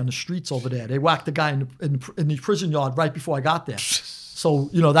 guys a day on the streets over there. They whacked the guy in the prison yard right before I got there. So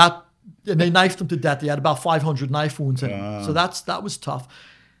you know and they knifed him to death. They had about 500 knife wounds in him. So that was tough.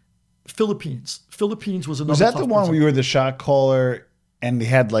 Philippines was another. Was that tough the one prison. where you were the shot caller? And they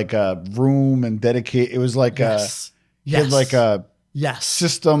had like a room and dedicate. It was like you had like a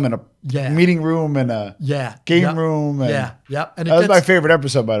system and a meeting room and a game room. And And that was my favorite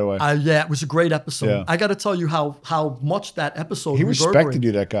episode, by the way. It was a great episode. Yeah. I got to tell you how much that episode. He respected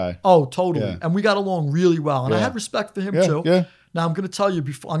you, that guy. Oh, totally. Yeah. And we got along really well. And I had respect for him too. Yeah. Now I'm going to tell you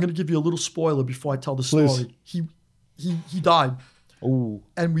I'm going to give you a little spoiler before I tell the story. Please. He died. Ooh.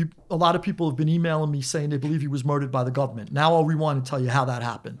 And a lot of people have been emailing me saying they believe he was murdered by the government. Now I'll rewind and tell you how that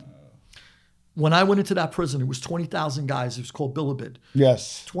happened. When I went into that prison, it was 20,000 guys. It was called Bilibid.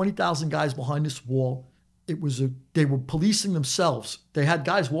 Yes. 20,000 guys behind this wall. They were policing themselves. They had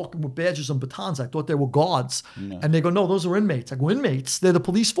guys walking with badges and batons. I thought they were guards. No. And they go, no, those are inmates. I go, inmates? They're the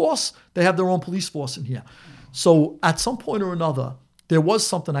police force? They have their own police force in here. So at some point or another, there was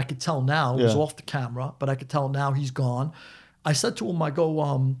something I could tell now. It was off the camera, but I could tell now he's gone. I said to him, I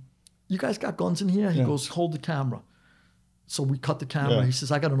go, you guys got guns in here? He goes, hold the camera. So we cut the camera. Yeah. He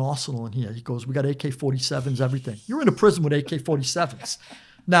says, I got an arsenal in here. He goes, we got AK-47s, everything. You're in a prison with AK-47s.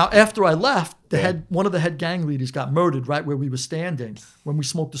 Now, after I left, one of the head gang leaders got murdered right where we were standing when we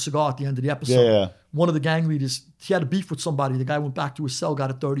smoked a cigar at the end of the episode. Yeah. One of the gang leaders, he had a beef with somebody. The guy went back to his cell, got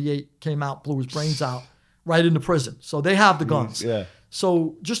a 38, came out, blew his brains out right in the prison. So they have the guns. Yeah.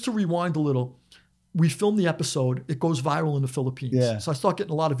 So just to rewind a little, we filmed the episode. It goes viral in the Philippines. Yeah. So I start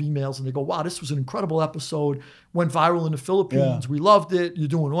getting a lot of emails, and they go, wow, this was an incredible episode. Went viral in the Philippines. Yeah. We loved it. You're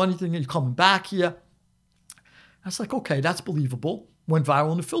doing anything. You're coming back here. I was like, okay, that's believable. Went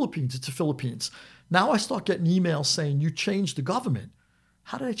viral in the Philippines. It's the Philippines. Now I start getting emails saying, you changed the government.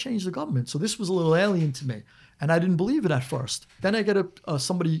 How did I change the government? So this was a little alien to me. And I didn't believe it at first. Then I get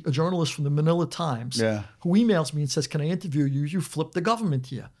a journalist from the Manila Times who emails me and says, can I interview you? You flipped the government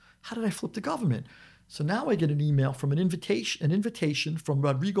here. How did I flip the government? So now I get an email from an invitation from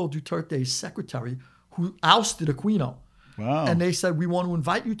Rodrigo Duterte's secretary who ousted Aquino. Wow. And they said, we want to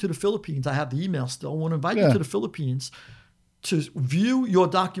invite you to the Philippines. I have the email still. I want to invite you to the Philippines to view your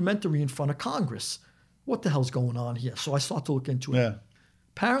documentary in front of Congress. What the hell's going on here? So I start to look into it. Yeah.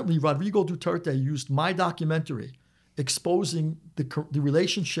 Apparently, Rodrigo Duterte used my documentary exposing the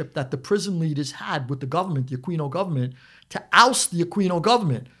relationship that the prison leaders had with the government, the Aquino government, to oust the Aquino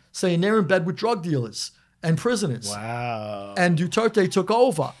government, saying they're in bed with drug dealers and prisoners. Wow. And Duterte took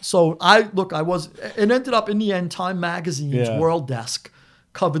over. So it ended up in the end, Time Magazine's World Desk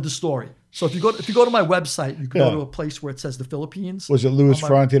covered the story. So if you go to my website, you can go to a place where it says the Philippines. Was it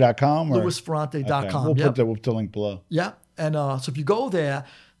louisferrante.com? louisferrante.com. Okay. We'll put the link below. Yeah. And so if you go there,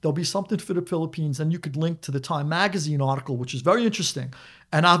 there'll be something for the Philippines, and you could link to the Time Magazine article, which is very interesting.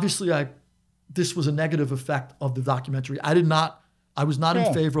 And obviously, this was a negative effect of the documentary. I was not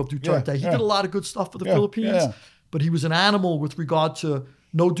in favor of Duterte. He did a lot of good stuff for the Philippines, but he was an animal with regard to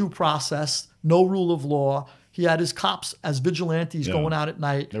no due process, no rule of law. He had his cops as vigilantes going out at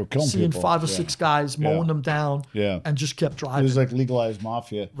night, seeing people. 5 or 6 guys, mowing them down, and just kept driving. It was like legalized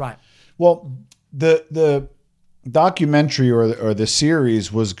mafia. Right. Well, the documentary or the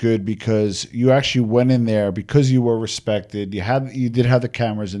series was good because you actually went in there because you were respected. You did have the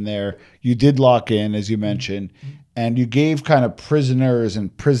cameras in there. You did lock in, as you mentioned, and you gave kind of prisoners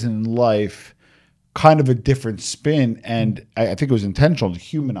and prison life kind of a different spin. And I think it was intentional to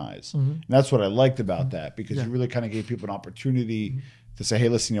humanize. And that's what I liked about that, because you really kind of gave people an opportunity to say, hey,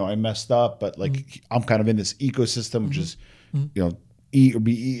 listen, I messed up, but like I'm kind of in this ecosystem, which is, eat or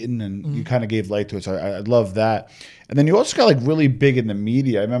be eaten, and you kind of gave light to it. So I love that. And then you also got like really big in the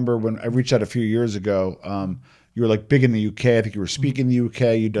media. I remember when I reached out a few years ago, you were like big in the UK. I think you were speaking in the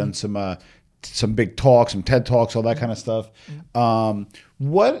UK. You'd done some big talks, some TED Talks, all that kind of stuff.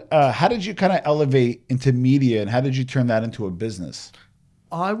 How did you kind of elevate into media, and how did you turn that into a business?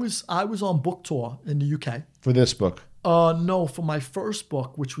 I was on book tour in the UK. For this book? No, for my first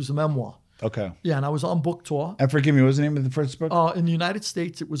book, which was a memoir. Okay. Yeah, and I was on book tour. And forgive me, what was the name of the first book? In the United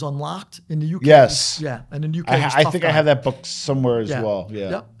States, it was Unlocked. In the UK, yes. And in the UK, I think I have that book somewhere as well.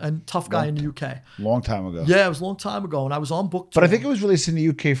 Yeah. And Tough Guy in the UK. Long time ago. Yeah, it was a long time ago, and I was on book tour. But I think it was released in the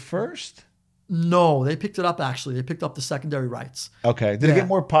UK first. No, they picked it up, actually. They picked up the secondary rights. Okay. Did it get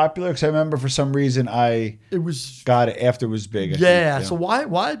more popular? Because I remember for some reason I got it after it was big. I think. So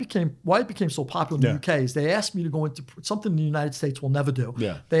why it became so popular in the UK is they asked me to go into something the United States will never do.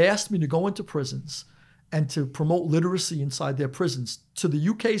 Yeah. They asked me to go into prisons and to promote literacy inside their prisons. To the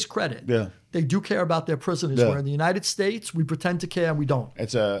UK's credit, they do care about their prisoners. Where in the United States, we pretend to care and we don't.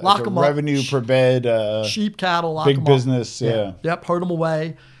 It's a revenue per bed. Sheep, cattle, lock big them business. Up. Yeah. Yep, herd them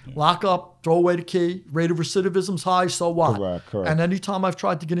away. Lock up, throw away the key. Rate of recidivism's high, so what? Correct. And anytime I've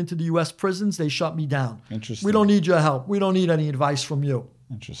tried to get into the U.S. prisons, they shut me down. Interesting. We don't need your help. We don't need any advice from you.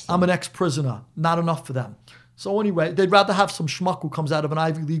 Interesting. I'm an ex-prisoner. Not enough for them. So anyway, they'd rather have some schmuck who comes out of an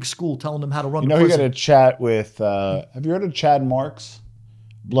Ivy League school telling them how to run the prison. You got to chat with, have you heard of Chad Marks?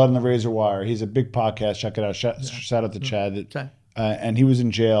 Blood on the Razor Wire. He's a big podcast. Check it out. Shout out to Chad. Okay. And he was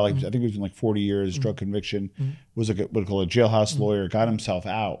in jail. I think he was in like 40 years, drug conviction. Was like what we call a jailhouse lawyer. Got himself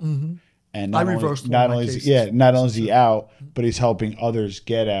out, And I reversed not only is he out, but he's helping others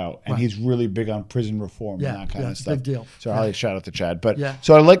get out, and he's really big on prison reform and that kind of stuff. Big deal. So highly shout out to Chad. But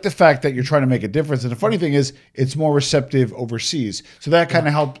so I like the fact that you're trying to make a difference. And the funny thing is, it's more receptive overseas. So that kind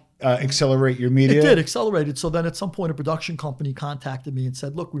of helped accelerate your media. It did accelerate it. So then at some point, a production company contacted me and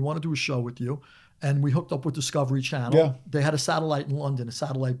said, "Look, we want to do a show with you." And we hooked up with Discovery Channel. Yeah. They had a satellite in London, a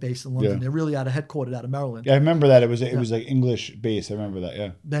satellite base in London. Yeah. They really had a headquartered out of Maryland. Yeah, I remember that. It was like English based. I remember that.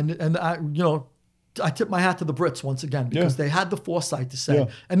 Yeah. And I, I tip my hat to the Brits once again because they had the foresight to say.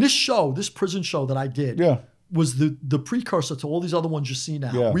 And this prison show that I did. Was the precursor to all these other ones you see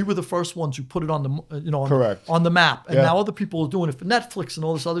now. Yeah. We were the first ones who put it on the on the map, and now other people are doing it for Netflix and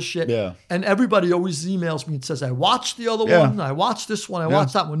all this other shit. Yeah. And everybody always emails me and says, "I watched the other one, I watched this one, I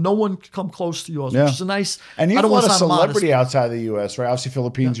watched that one." No one could come close to yours, which is a nice. And you have a lot of celebrity outside the U.S., right? Obviously,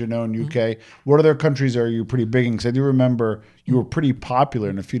 Philippines, you're known. UK. What other countries are you pretty big in? Because I do remember you were pretty popular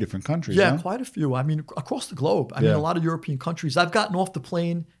in a few different countries. Yeah, quite a few. I mean, across the globe. I mean, a lot of European countries. I've gotten off the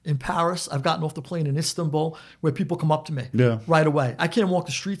plane in Paris. I've gotten off the plane in Istanbul, where people come up to me right away. I can't walk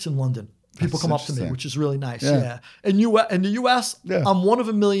the streets in London. People come up to me, which is really nice. Yeah. And in the U.S., I'm one of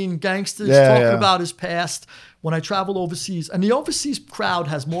a million gangsters talking about his past. When I travel overseas, and the overseas crowd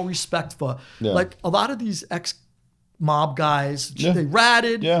has more respect for, like a lot of these ex-mob guys, they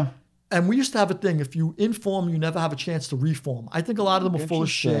ratted. Yeah. And we used to have a thing, if you inform, you never have a chance to reform. I think a lot of them are full of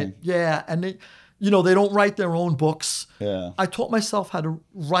shit. Yeah. And they don't write their own books. Yeah. I taught myself how to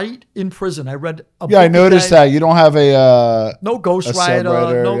write in prison. I read a book. Yeah, I noticed that. You don't have no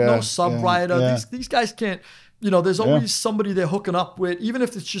ghostwriter, no sub-writer. Yeah. These guys can't, there's always somebody they're hooking up with, even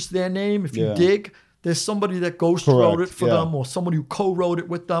if it's just their name. If you dig, there's somebody that wrote it for them, or someone who co-wrote it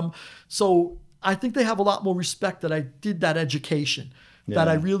with them. So I think they have a lot more respect that I did that education. That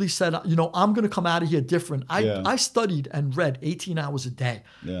I really said, I'm going to come out of here different. I studied and read 18 hours a day,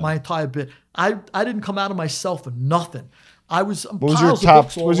 my entire bit. I didn't come out of myself for nothing. What was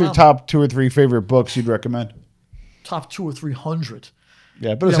your top 2 or 3 favorite books you'd recommend? Top 200 or 300.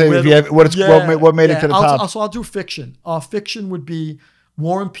 Yeah, but say if you have, what made it to the top? So I'll do fiction. Fiction would be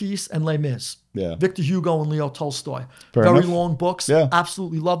War and Peace and Les Mis. Yeah. Victor Hugo and Leo Tolstoy. Very long books. Yeah.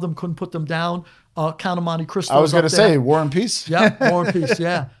 Absolutely love them. Couldn't put them down. Count of Monte Cristo. I was going to say War and Peace. Yeah, War and Peace.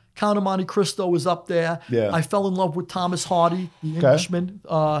 Yeah. Count of Monte Cristo was up there. Yeah. I fell in love with Thomas Hardy, the Englishman,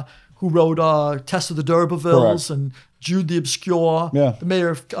 who wrote Test of the D'Urbervilles and Jude the Obscure. Yeah. The mayor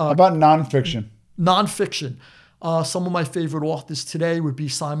of. How about nonfiction? Nonfiction. Some of my favorite authors today would be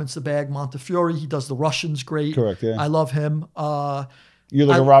Simon Sebag Montefiore. He does The Russians great. Correct. Yeah. I love him. You're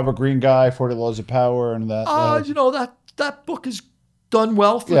like a Robert Greene guy, 40 Laws of Power, and that. That book is done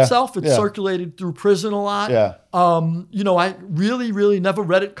well for itself. It's circulated through prison a lot. Yeah. I really, really never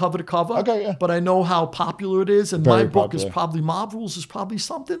read it cover to cover. Okay. Yeah. But I know how popular it is, and my book is probably Mob Rules is probably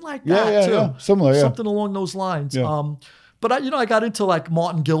something like that too. Yeah. Similar. Yeah. Something along those lines. Yeah. But I got into like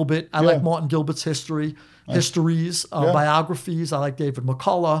Martin Gilbert. I like Martin Gilbert's histories, biographies. I like David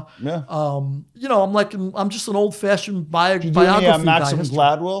McCullough. Yeah. I'm just an old-fashioned biography guy. Maxim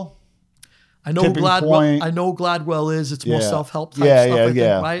Gladwell. I know Gladwell is. It's more self-help type stuff. I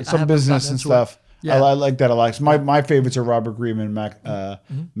think, right? Some business and stuff. Yeah. I like that a lot. My favorites are Robert Greene and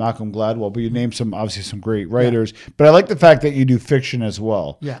Malcolm Gladwell, but you named obviously some great writers. But I like the fact that you do fiction as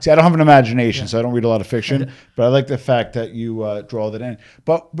well. Yeah. See, I don't have an imagination, so I don't read a lot of fiction. But I like the fact that you draw that in.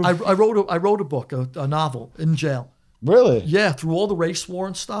 But I wrote a book, a novel in jail. Really? Yeah, through all the race war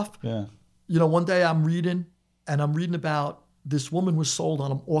and stuff. Yeah. One day I'm reading about this woman was sold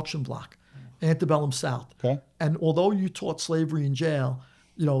on an auction block. Antebellum South. Okay. And although you taught slavery in jail,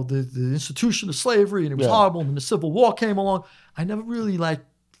 the institution of slavery, and it was horrible, and then the Civil War came along, I never really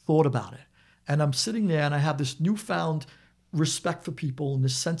thought about it. And I'm sitting there and I have this newfound respect for people and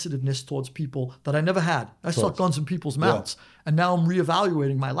this sensitiveness towards people that I never had. I stuck guns in people's mouths. And now I'm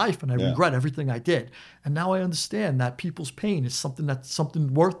reevaluating my life and I regret everything I did. And now I understand that people's pain is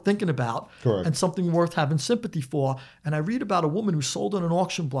something worth thinking about. Correct. And something worth having sympathy for. And I read about a woman who sold on an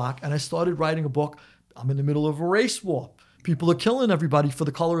auction block, and I started writing a book. I'm in the middle of a race war. People are killing everybody for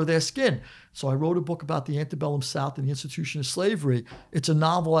the color of their skin. So I wrote a book about the antebellum South and the institution of slavery. It's a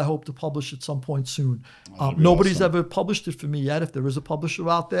novel I hope to publish at some point soon. Nobody's ever published it for me yet. If there is a publisher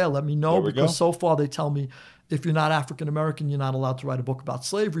out there, let me know, because so far they tell me if you're not African American, you're not allowed to write a book about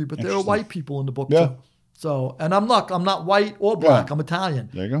slavery. But there are white people in the book too. So, and I'm not white or black. I'm Italian.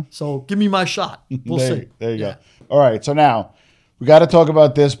 There you go. So give me my shot. We'll see. There you go. All right. So now, we got to talk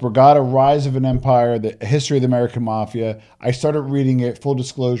about this. Borgata, Rise of an Empire, the history of the American Mafia. I started reading it, full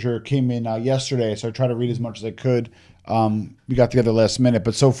disclosure, came in yesterday, so I tried to read as much as I could. We got together last minute,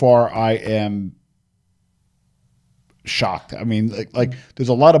 but so far I am shocked. I mean, like there's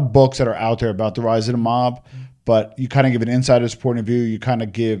a lot of books that are out there about the rise of the mob, but you kind of give an insider's point of view. You kind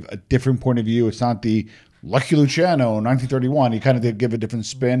of give a different point of view. It's not the Lucky Luciano in 1931. You kind of give a different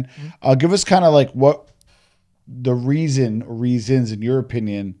spin. Give us kind of like what the reasons, in your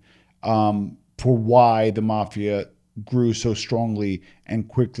opinion, for why the Mafia grew so strongly and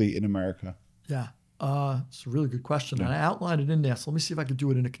quickly in America. Yeah. It's a really good question. And I outlined it in there. So let me see if I can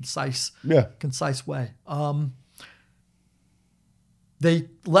do it in a concise way. They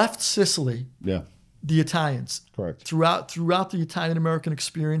left Sicily, the Italians. Correct. Throughout the Italian-American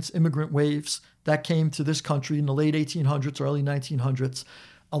experience, immigrant waves that came to this country in the late 1800s, early 1900s,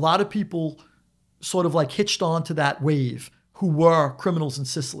 a lot of people sort of like hitched on to that wave who were criminals in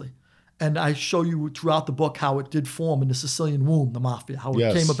Sicily. And I show you throughout the book how it did form in the Sicilian womb, the Mafia, how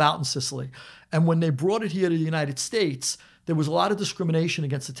it came about in Sicily. And when they brought it here to the United States, there was a lot of discrimination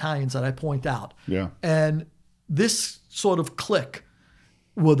against Italians that I point out. Yeah. And this sort of clique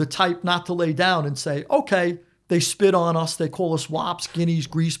were the type not to lay down and say, okay, they spit on us, they call us wops, guineas,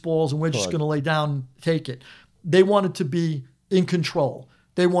 greaseballs, and we're just going to lay down and take it. They wanted to be in control.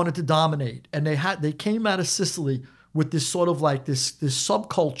 They wanted to dominate. And they came out of Sicily with this sort of like this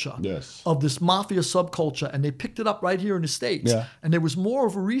subculture of this Mafia subculture, and they picked it up right here in the States. Yeah. And there was more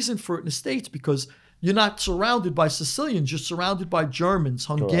of a reason for it in the States because you're not surrounded by Sicilians, you're surrounded by Germans,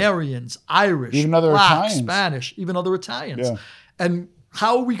 Hungarians, Irish, even other Black, Italians. Spanish, even other Italians. Yeah. And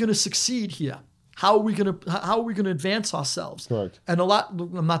how are we going to succeed here? How are we going to advance ourselves? Correct. And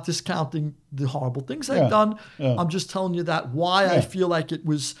I'm not discounting the horrible things they've done. Yeah. I'm just telling you that why I feel like it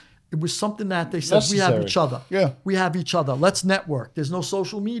was something that they said, necessary. We have each other. Yeah. We have each other. Let's network. There's no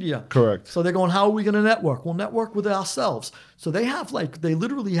social media. Correct. So they're going, how are we going to network? We'll network with ourselves. So they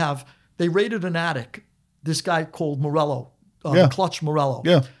raided an attic, this guy called Morello, Clutch Morello.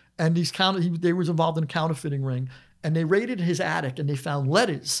 Yeah. And they was involved in a counterfeiting ring. And they raided his attic and they found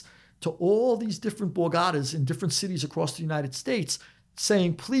letters to all these different Borgatas in different cities across the United States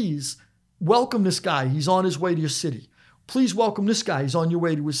saying, please welcome this guy. He's on his way to your city. Please welcome this guy. He's on your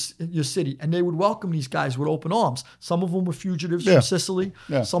way to your city. And they would welcome these guys with open arms. Some of them were fugitives from Sicily.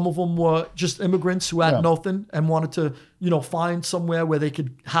 Yeah. Some of them were just immigrants who had nothing and wanted to, find somewhere where they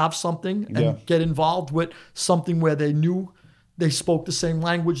could have something and get involved with something where they knew they spoke the same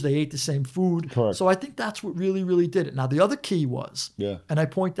language, they ate the same food. Correct. So I think that's what really, really did it. Now, the other key was, and I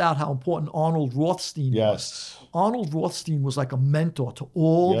point out how important Arnold Rothstein was. Arnold Rothstein was like a mentor to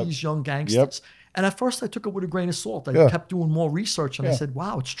all these young gangsters. Yep. And at first I took it with a grain of salt. I kept doing more research and I said,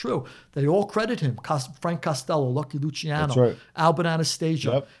 wow, it's true. They all credit him. Frank Costello, Lucky Luciano, Albert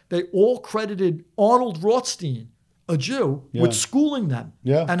Anastasia. Yep. They all credited Arnold Rothstein, a Jew, with schooling them.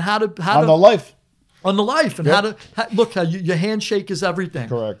 And how to on the life. On the life and how your handshake is everything.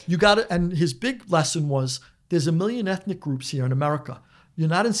 Correct. You got to, and his big lesson was there's 1 million ethnic groups here in America. You're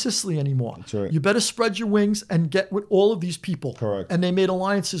not in Sicily anymore. That's right. You better spread your wings and get with all of these people. Correct. And they made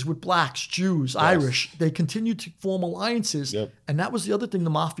alliances with blacks, Jews, Irish. They continued to form alliances. Yep. And that was the other thing the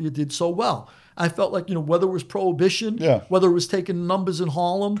Mafia did so well. I felt like, whether it was prohibition, whether it was taking numbers in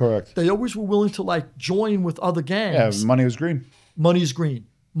Harlem, they always were willing to join with other gangs. Yeah, money was green. Money is green.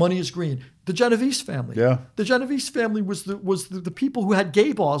 Money is green. The Genovese family. Yeah. The Genovese family was the people who had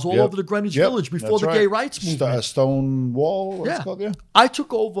gay bars all over the Greenwich Village before the gay rights movement. Stone Wall. What's it called? Yeah. I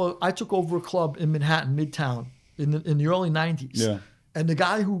took over a club in Manhattan, Midtown, in the early 90s. Yeah. And the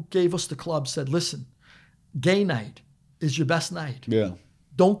guy who gave us the club said, "Listen, gay night is your best night. Yeah.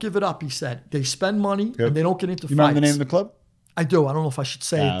 Don't give it up," he said. They spend money and they don't get into fights. You remember the name of the club? I do. I don't know if I should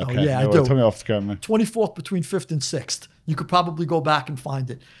say it though. Okay. Yeah, I do. Tell me off the camera. 24th between 5th and 6th. You could probably go back and find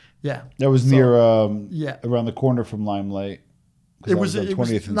it. Yeah. That was near around the corner from Limelight. It was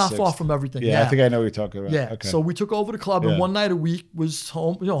not far from everything. Yeah, I think I know what you're talking about. Yeah. Okay. So we took over the club and one night a week was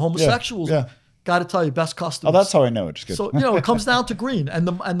homosexuals. Yeah. Got to tell you, best customers. Oh, that's how I know it. Just so it comes down to green and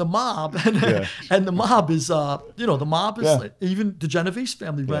the mob and the mob is even the Genovese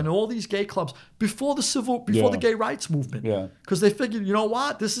family ran all these gay clubs before the gay rights movement. Yeah, because they figured, you know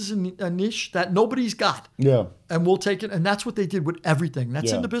what, this is a niche that nobody's got. Yeah, and we'll take it, and that's what they did with everything.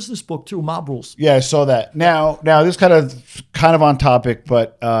 That's in the business book too, Mob Rules. Yeah, I saw that. Now this kind of on topic,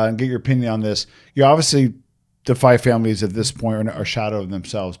 but get your opinion on this. You obviously. The five families at this point are shadowing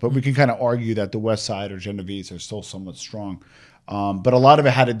themselves, but we can kind of argue that the West Side or Genovese are still somewhat strong. But a lot of it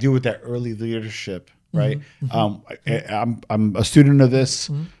had to do with that early leadership, right? I'm a student of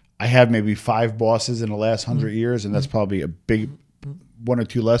this. I have maybe 5 bosses in the last 100 years, and that's probably a big 1 or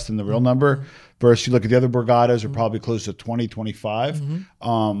 2 less than the real number. Versus you look at the other Borgatas are probably close to 20, 25.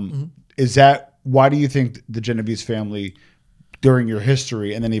 Is that, why do you think the Genovese family during your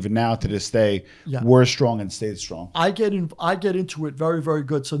history, and then even now to this day, were strong and stayed strong? I get into it very, very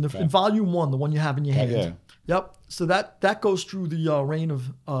good. So in volume 1, the one you have in your hand, yep. So that goes through the reign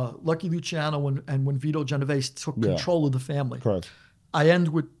of Lucky Luciano and when Vito Genovese took control of the family. Correct. I end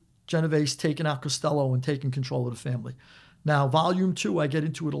with Genovese taking out Costello and taking control of the family. Now, volume 2, I get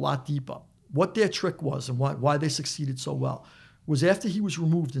into it a lot deeper. What their trick was and why they succeeded so well was after he was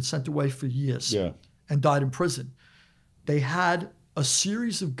removed and sent away for years and died in prison, they had a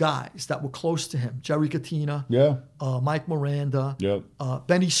series of guys that were close to him. Jerry Cattina, Mike Miranda,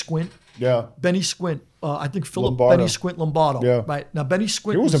 Benny Squint. Benny Squint. I think Philip Benny Squint Lombardo. Right. Now, Benny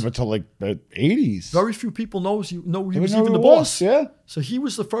Squint was up until like the 80s. Very few people know he was even the boss. So he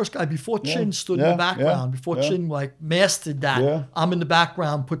was the first guy before Chin stood in the background, before Chin like mastered that. I'm in the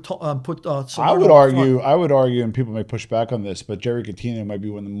background, I would argue, and people may push back on this, but Jerry Cattina might be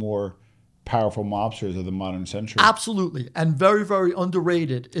one of the more powerful mobsters of the modern century. Absolutely. And very, very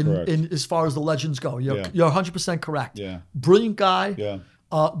underrated in as far as the legends go. You're 100% correct. Brilliant guy.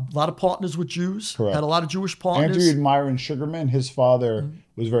 A lot of partners with Jews. Correct. Had a lot of Jewish partners. Andrew and Myron Sugarman, his father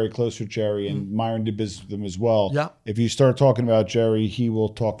was very close with Jerry, and Myron did business with him as well. If you start talking about Jerry, he will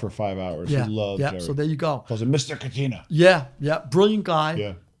talk for 5 hours. He loves Jerry. So there you go. Calls him Mr. Cattina. Brilliant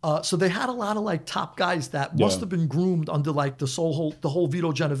guy. So they had a lot of like top guys that must have been groomed under like the whole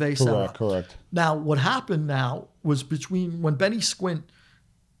Vito Genovese era. Correct. Now, what happened now was between when Benny Squint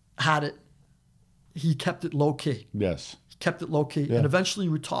had it, he kept it low key. Yes. Kept it low key and eventually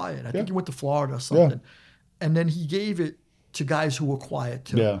retired. I think he went to Florida or something. And then he gave it to guys who were quiet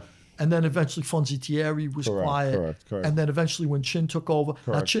too. And then eventually Fonzie Thierry was quiet. Correct. And then eventually when Chin took over,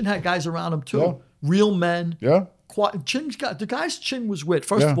 now Chin had guys around him too. Real men. Quiet. The guys Chin was with.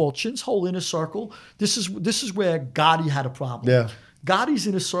 First of all, Chin's whole inner circle. This is where Gotti had a problem. Gotti's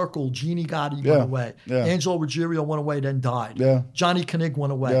inner circle, Genie Gotti went away. Angelo Ruggiero went away, then died. Johnny Koenig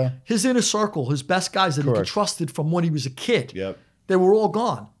went away. His inner circle, his best guys that he could trusted from when he was a kid, they were all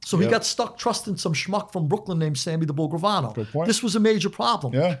gone. So he got stuck trusting some schmuck from Brooklyn named Sammy the Bull Gravano. This was a major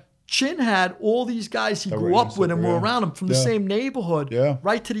problem. Chin had all these guys he grew up with and were around him from the same neighborhood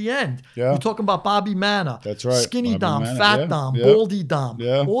right to the end. You're talking about Bobby Manna, Skinny Dom, Fat Dom, Baldy Dom.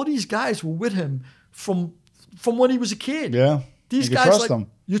 All these guys were with him from when he was a kid. These guys,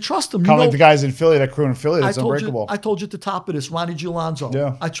 you trust them. Kind of like the guys in Philly, that crew in Philly, that's unbreakable. I told you at the top of this, Ronnie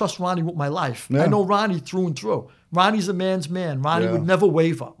Giulanzo. I trust Ronnie with my life. I know Ronnie through and through. Ronnie's a man's man. Ronnie would never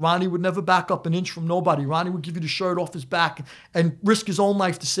waver. Ronnie would never back up an inch from nobody. Ronnie would give you the shirt off his back and risk his own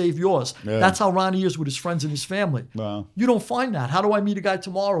life to save yours. That's how Ronnie is with his friends and his family. You don't find that. How do I meet a guy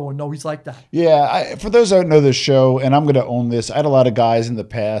tomorrow and know he's like that? For those that don't know this show, and I'm going to own this, I had a lot of guys in the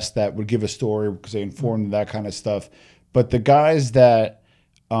past that would give a story because they informed that kind of stuff. But the guys that,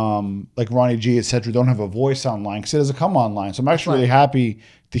 like Ronnie G, et cetera, don't have a voice online because it doesn't come online. So I'm actually really happy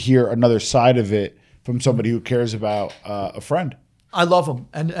to hear another side of it from somebody who cares about a friend. I love him.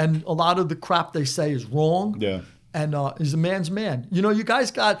 And a lot of the crap they say is wrong. And he's a man's man. You know, you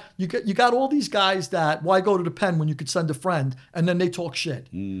guys got all these guys that, why go to the pen when you could send a friend, and then they talk shit.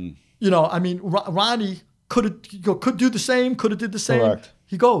 You know, I mean, Ronnie could do the same, could have did the same. Correct.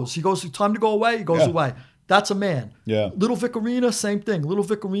 He goes, time to go away, he goes away. That's a man. Little Vic Arena, same thing. Little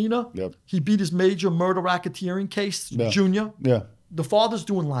Vic Arena, he beat his major murder racketeering case, Junior. The father's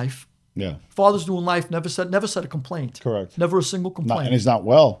doing life. Father's doing life, never said a complaint. Correct. Never a single complaint. And he's not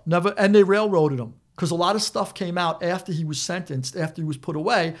well. Never, and they railroaded him. Because a lot of stuff came out after he was sentenced, after he was put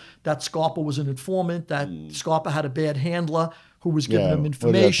away, that Scarpa was an informant, that Scarpa had a bad handler who was giving him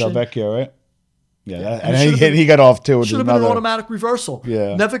information. Was that Delvecchio, right? And he got off too. Should have been an automatic reversal.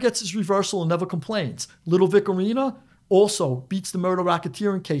 Never gets his reversal and never complains. Little Vic Arena also beats the murder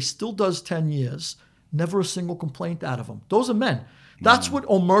racketeering case, still does 10 years. Never a single complaint out of him. Those are men. That's what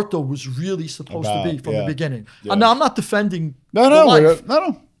Omerta was really supposed to be from the beginning. Now, I'm not defending life.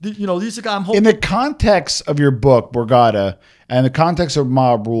 No. You know, these are guys I'm hoping. In the context of your book, Borgata, and the context of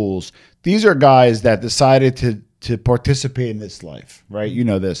Mob Rules, these are guys that decided to participate in this life, right? You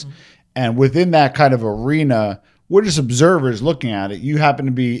know this. And within that kind of arena, we're just observers looking at it. You happen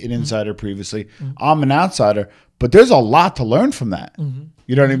to be an insider previously. I'm an outsider. But there's a lot to learn from that.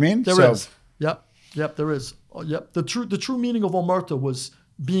 You know what I mean? There is. Yep, there is. The true meaning of Omerta was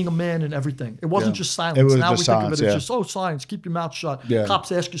being a man in everything. It wasn't just silence. It was now just we silence, think of it as just, silence, keep your mouth shut.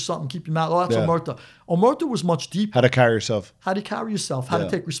 Cops ask you something, keep your mouth. Oh, that's Omerta. Omerta was much deeper. How to carry yourself. How to carry yourself. How to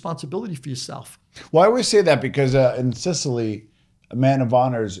take responsibility for yourself. Well, I always say that because in Sicily, a man of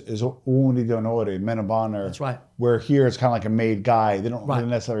honor is uomini d'onore, men of honor. That's right. Where here it's kind of like a made guy. They don't really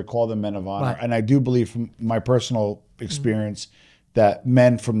necessarily call them men of honor. And I do believe from my personal experience that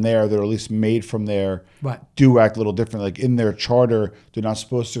men from there, that are at least made from there, right. do act a little different. Like in their charter, they're not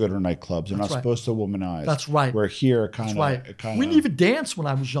supposed to go to nightclubs. They're not right. supposed to womanize. That's right. Where here, kind of. Right. We didn't even dance when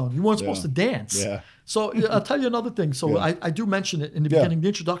I was young. You weren't supposed to dance. Yeah. So I'll tell you another thing. So I do mention it in the beginning, the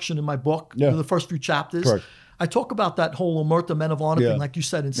introduction in my book, the first few chapters. Correct. I talk about that whole Omerta Men of Honor thing, like you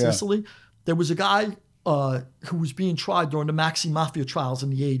said, in Sicily. There was a guy who was being tried during the Mafia trials in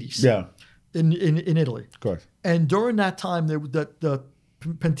the 80s. Yeah. In Italy. Correct. And during that time, there was the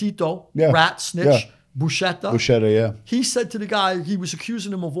Pentito, rat, snitch, Buscetta. Yeah. He said to the guy, he was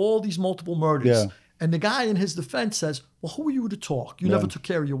accusing him of all these multiple murders. Yeah. And the guy in his defense says, well, who are you to talk? You never took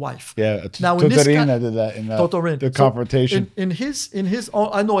care of your wife. Yeah. Now, Totorina did that in the confrontation. In his,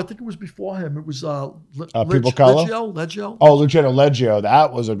 I know, I think it was before him. It was Leggio. Oh, Luciano Leggio.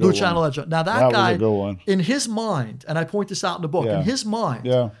 That was a good one. Luciano Leggio. Now, that guy, was a good one. In his mind, and I point this out in the book, in his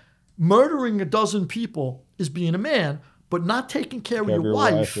mind, murdering a dozen people is being a man, but not taking care of your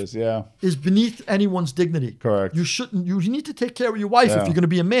wife is beneath anyone's dignity. Correct. You shouldn't. You need to take care of your wife if you're going to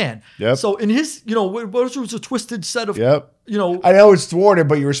be a man. Yep. So in his, what was a twisted set of, I know it's thwarted,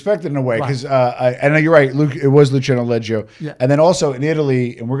 but you respect it in a way because I know you're right. Luke, it was Luciano Leggio, and then also in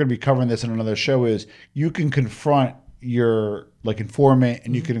Italy, and we're going to be covering this in another show. Is you can confront your informant,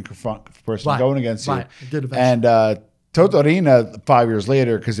 and you can confront the person going against you. Right. It did eventually. And Totorina, 5 years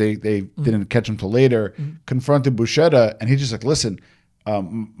later, because they didn't catch him till later, confronted Buscetta, and he's just like, listen,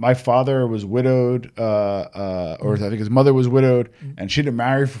 my father was widowed, or I think his mother was widowed, and she didn't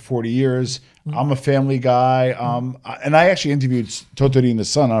marry for 40 years. I'm a family guy. And I actually interviewed Totorina's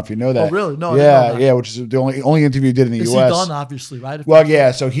son. I don't know if you know that. Oh, really? No, yeah, which is the only interview he did in the U.S. Is he done, obviously, right? Well,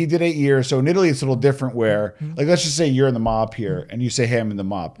 yeah, so he did 8 years. So in Italy, it's a little different where, like, let's just say you're in the mob here, and you say, hey, I'm in the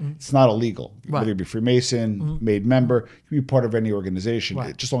mob. It's not illegal. Whether you be Freemason, made member, you can be part of any organization,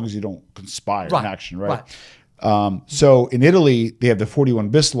 just as long as you don't conspire in action, right? So in Italy, they have the 41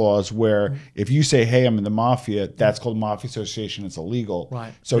 bis laws where if you say, hey, I'm in the Mafia, that's called Mafia Association. It's illegal.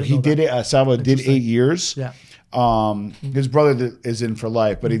 Right. So he did it. Salvo did 8 years. Yeah. His brother is in for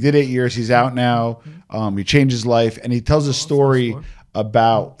life, but he did 8 years. He's out now. He changed his life. And he tells a story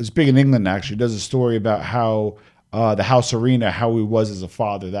about, it's big in England actually, he does a story about how the house arena, how he was as a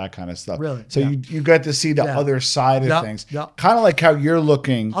father, that kind of stuff. Really? So you got to see the other side of things. Yeah. Kind of like how you're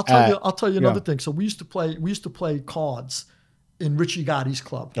looking. I'll tell you another thing. So we used to play cards in Richie Gotti's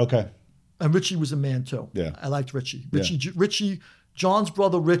club. Okay. And Richie was a man too. Yeah. I liked Richie. Richie, John's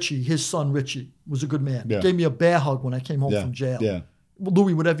brother Richie, his son Richie, was a there man. Yeah. He gave me a bear hug when I came home from jail. Yeah.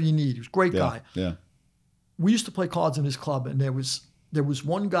 Louis, whatever you need. He was a great guy. Yeah. We used to play cards in his club, and there was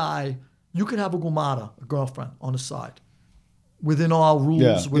one guy. You could have a gumata, a girlfriend, on the side, within our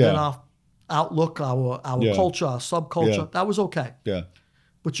rules, within our outlook, our culture, our subculture. Yeah. That was okay. Yeah.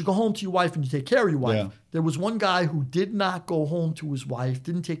 But you go home to your wife and you take care of your wife. Yeah. There was one guy who did not go home to his wife,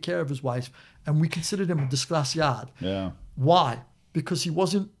 didn't take care of his wife, and we considered him a disgraciado. Yeah. Why? Because he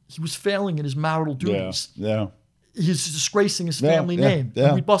was failing in his marital duties. Yeah. He's disgracing his family name. Yeah.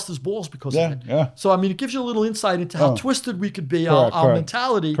 And we bust his balls because of it. Yeah. So, I mean, it gives you a little insight into how twisted we could be, our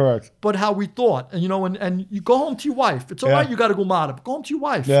mentality, but how we thought. And, and you go home to your wife. It's all right, you got to go mad, but go home to your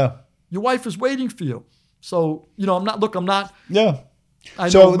wife. Yeah. Your wife is waiting for you. So, I'm not. Yeah.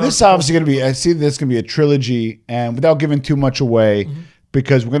 So this is obviously going to be, I see this going to be a trilogy, and without giving too much away,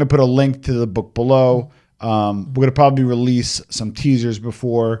 because we're going to put a link to the book below. We're going to probably release some teasers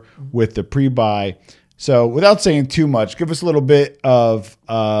before with the pre-buy. So without saying too much, give us a little bit of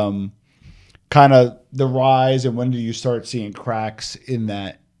kind of the rise and when do you start seeing cracks in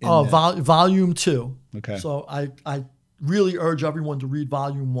that? Volume 2. Okay. So I really urge everyone to read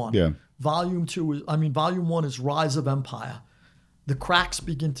Volume 1. Yeah. Volume 1 is Rise of Empire. The cracks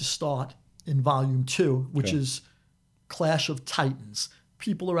begin to start in Volume 2, which is Clash of Titans.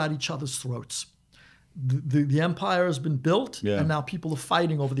 People are at each other's throats. The empire has been built, and now people are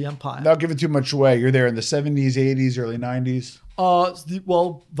fighting over the empire. Not giving too much away. You're there in the 70s, 80s, early 90s?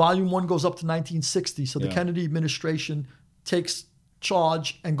 Volume 1 goes up to 1960. So the Kennedy administration takes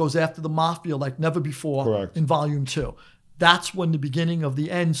charge and goes after the mafia like never before in Volume 2. That's when the beginning of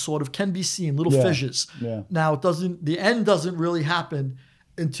the end sort of can be seen, little fissures. Yeah. Now, the end doesn't really happen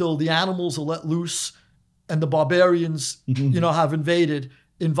until the animals are let loose and the barbarians, have invaded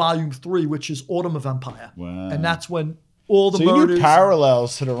in Volume 3, which is Autumn of Empire. Wow. And that's when all the murders... So you do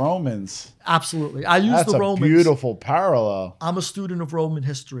parallels to the Romans. Absolutely. I use the Romans. That's a beautiful parallel. I'm a student of Roman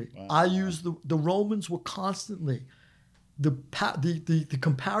history. Wow. I use the Romans were constantly... The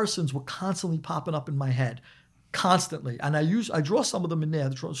comparisons were constantly popping up in my head. Constantly. And I draw some of them in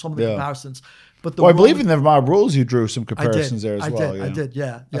there, some of the comparisons. But I believe in the Mob Rules, you drew some comparisons there as well. I did.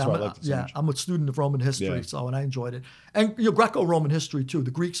 Yeah. That's why I liked it so much. I'm a student of Roman history, and I enjoyed it. And Greco-Roman history too.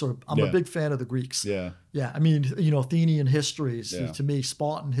 The Greeks I'm a big fan of the Greeks. Yeah. Yeah. I mean, Athenian history is to me,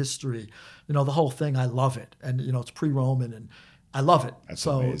 Spartan history, the whole thing. I love it. And, it's pre-Roman and I love it. That's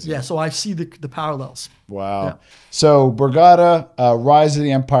amazing. Yeah, so I see the parallels. Wow. Yeah. So Borgata, Rise of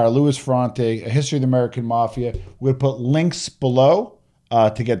the Empire, Louis Ferrante, A History of the American Mafia. We'll put links below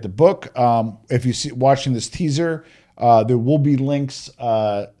to get the book. If you watching this teaser, there will be links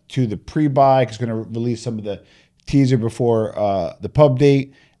to the pre-buy because we're going to release some of the teaser before the pub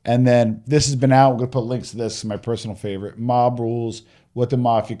date. And then this has been out. We're going to put links to this, my personal favorite, Mob Rules, What the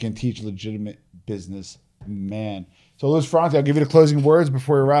Mafia Can Teach Legitimate Business Man. So, Louis Ferrante, I'll give you the closing words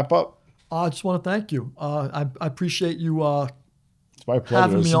before we wrap up. I just want to thank you. I appreciate you it's my pleasure.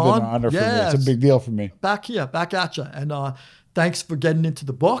 having me on. Been an honor for me. It's a big deal for me. Back at you. And thanks for getting into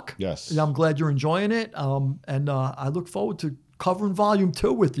the book. Yes. I'm glad you're enjoying it. And I look forward to covering volume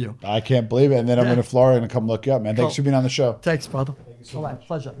 2 with you. I can't believe it. And then I'm going to Florida and come look you up, man. Thanks for being on the show. Thanks, brother. Thank you so much.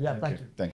 Pleasure. Yeah, thank you. Thanks.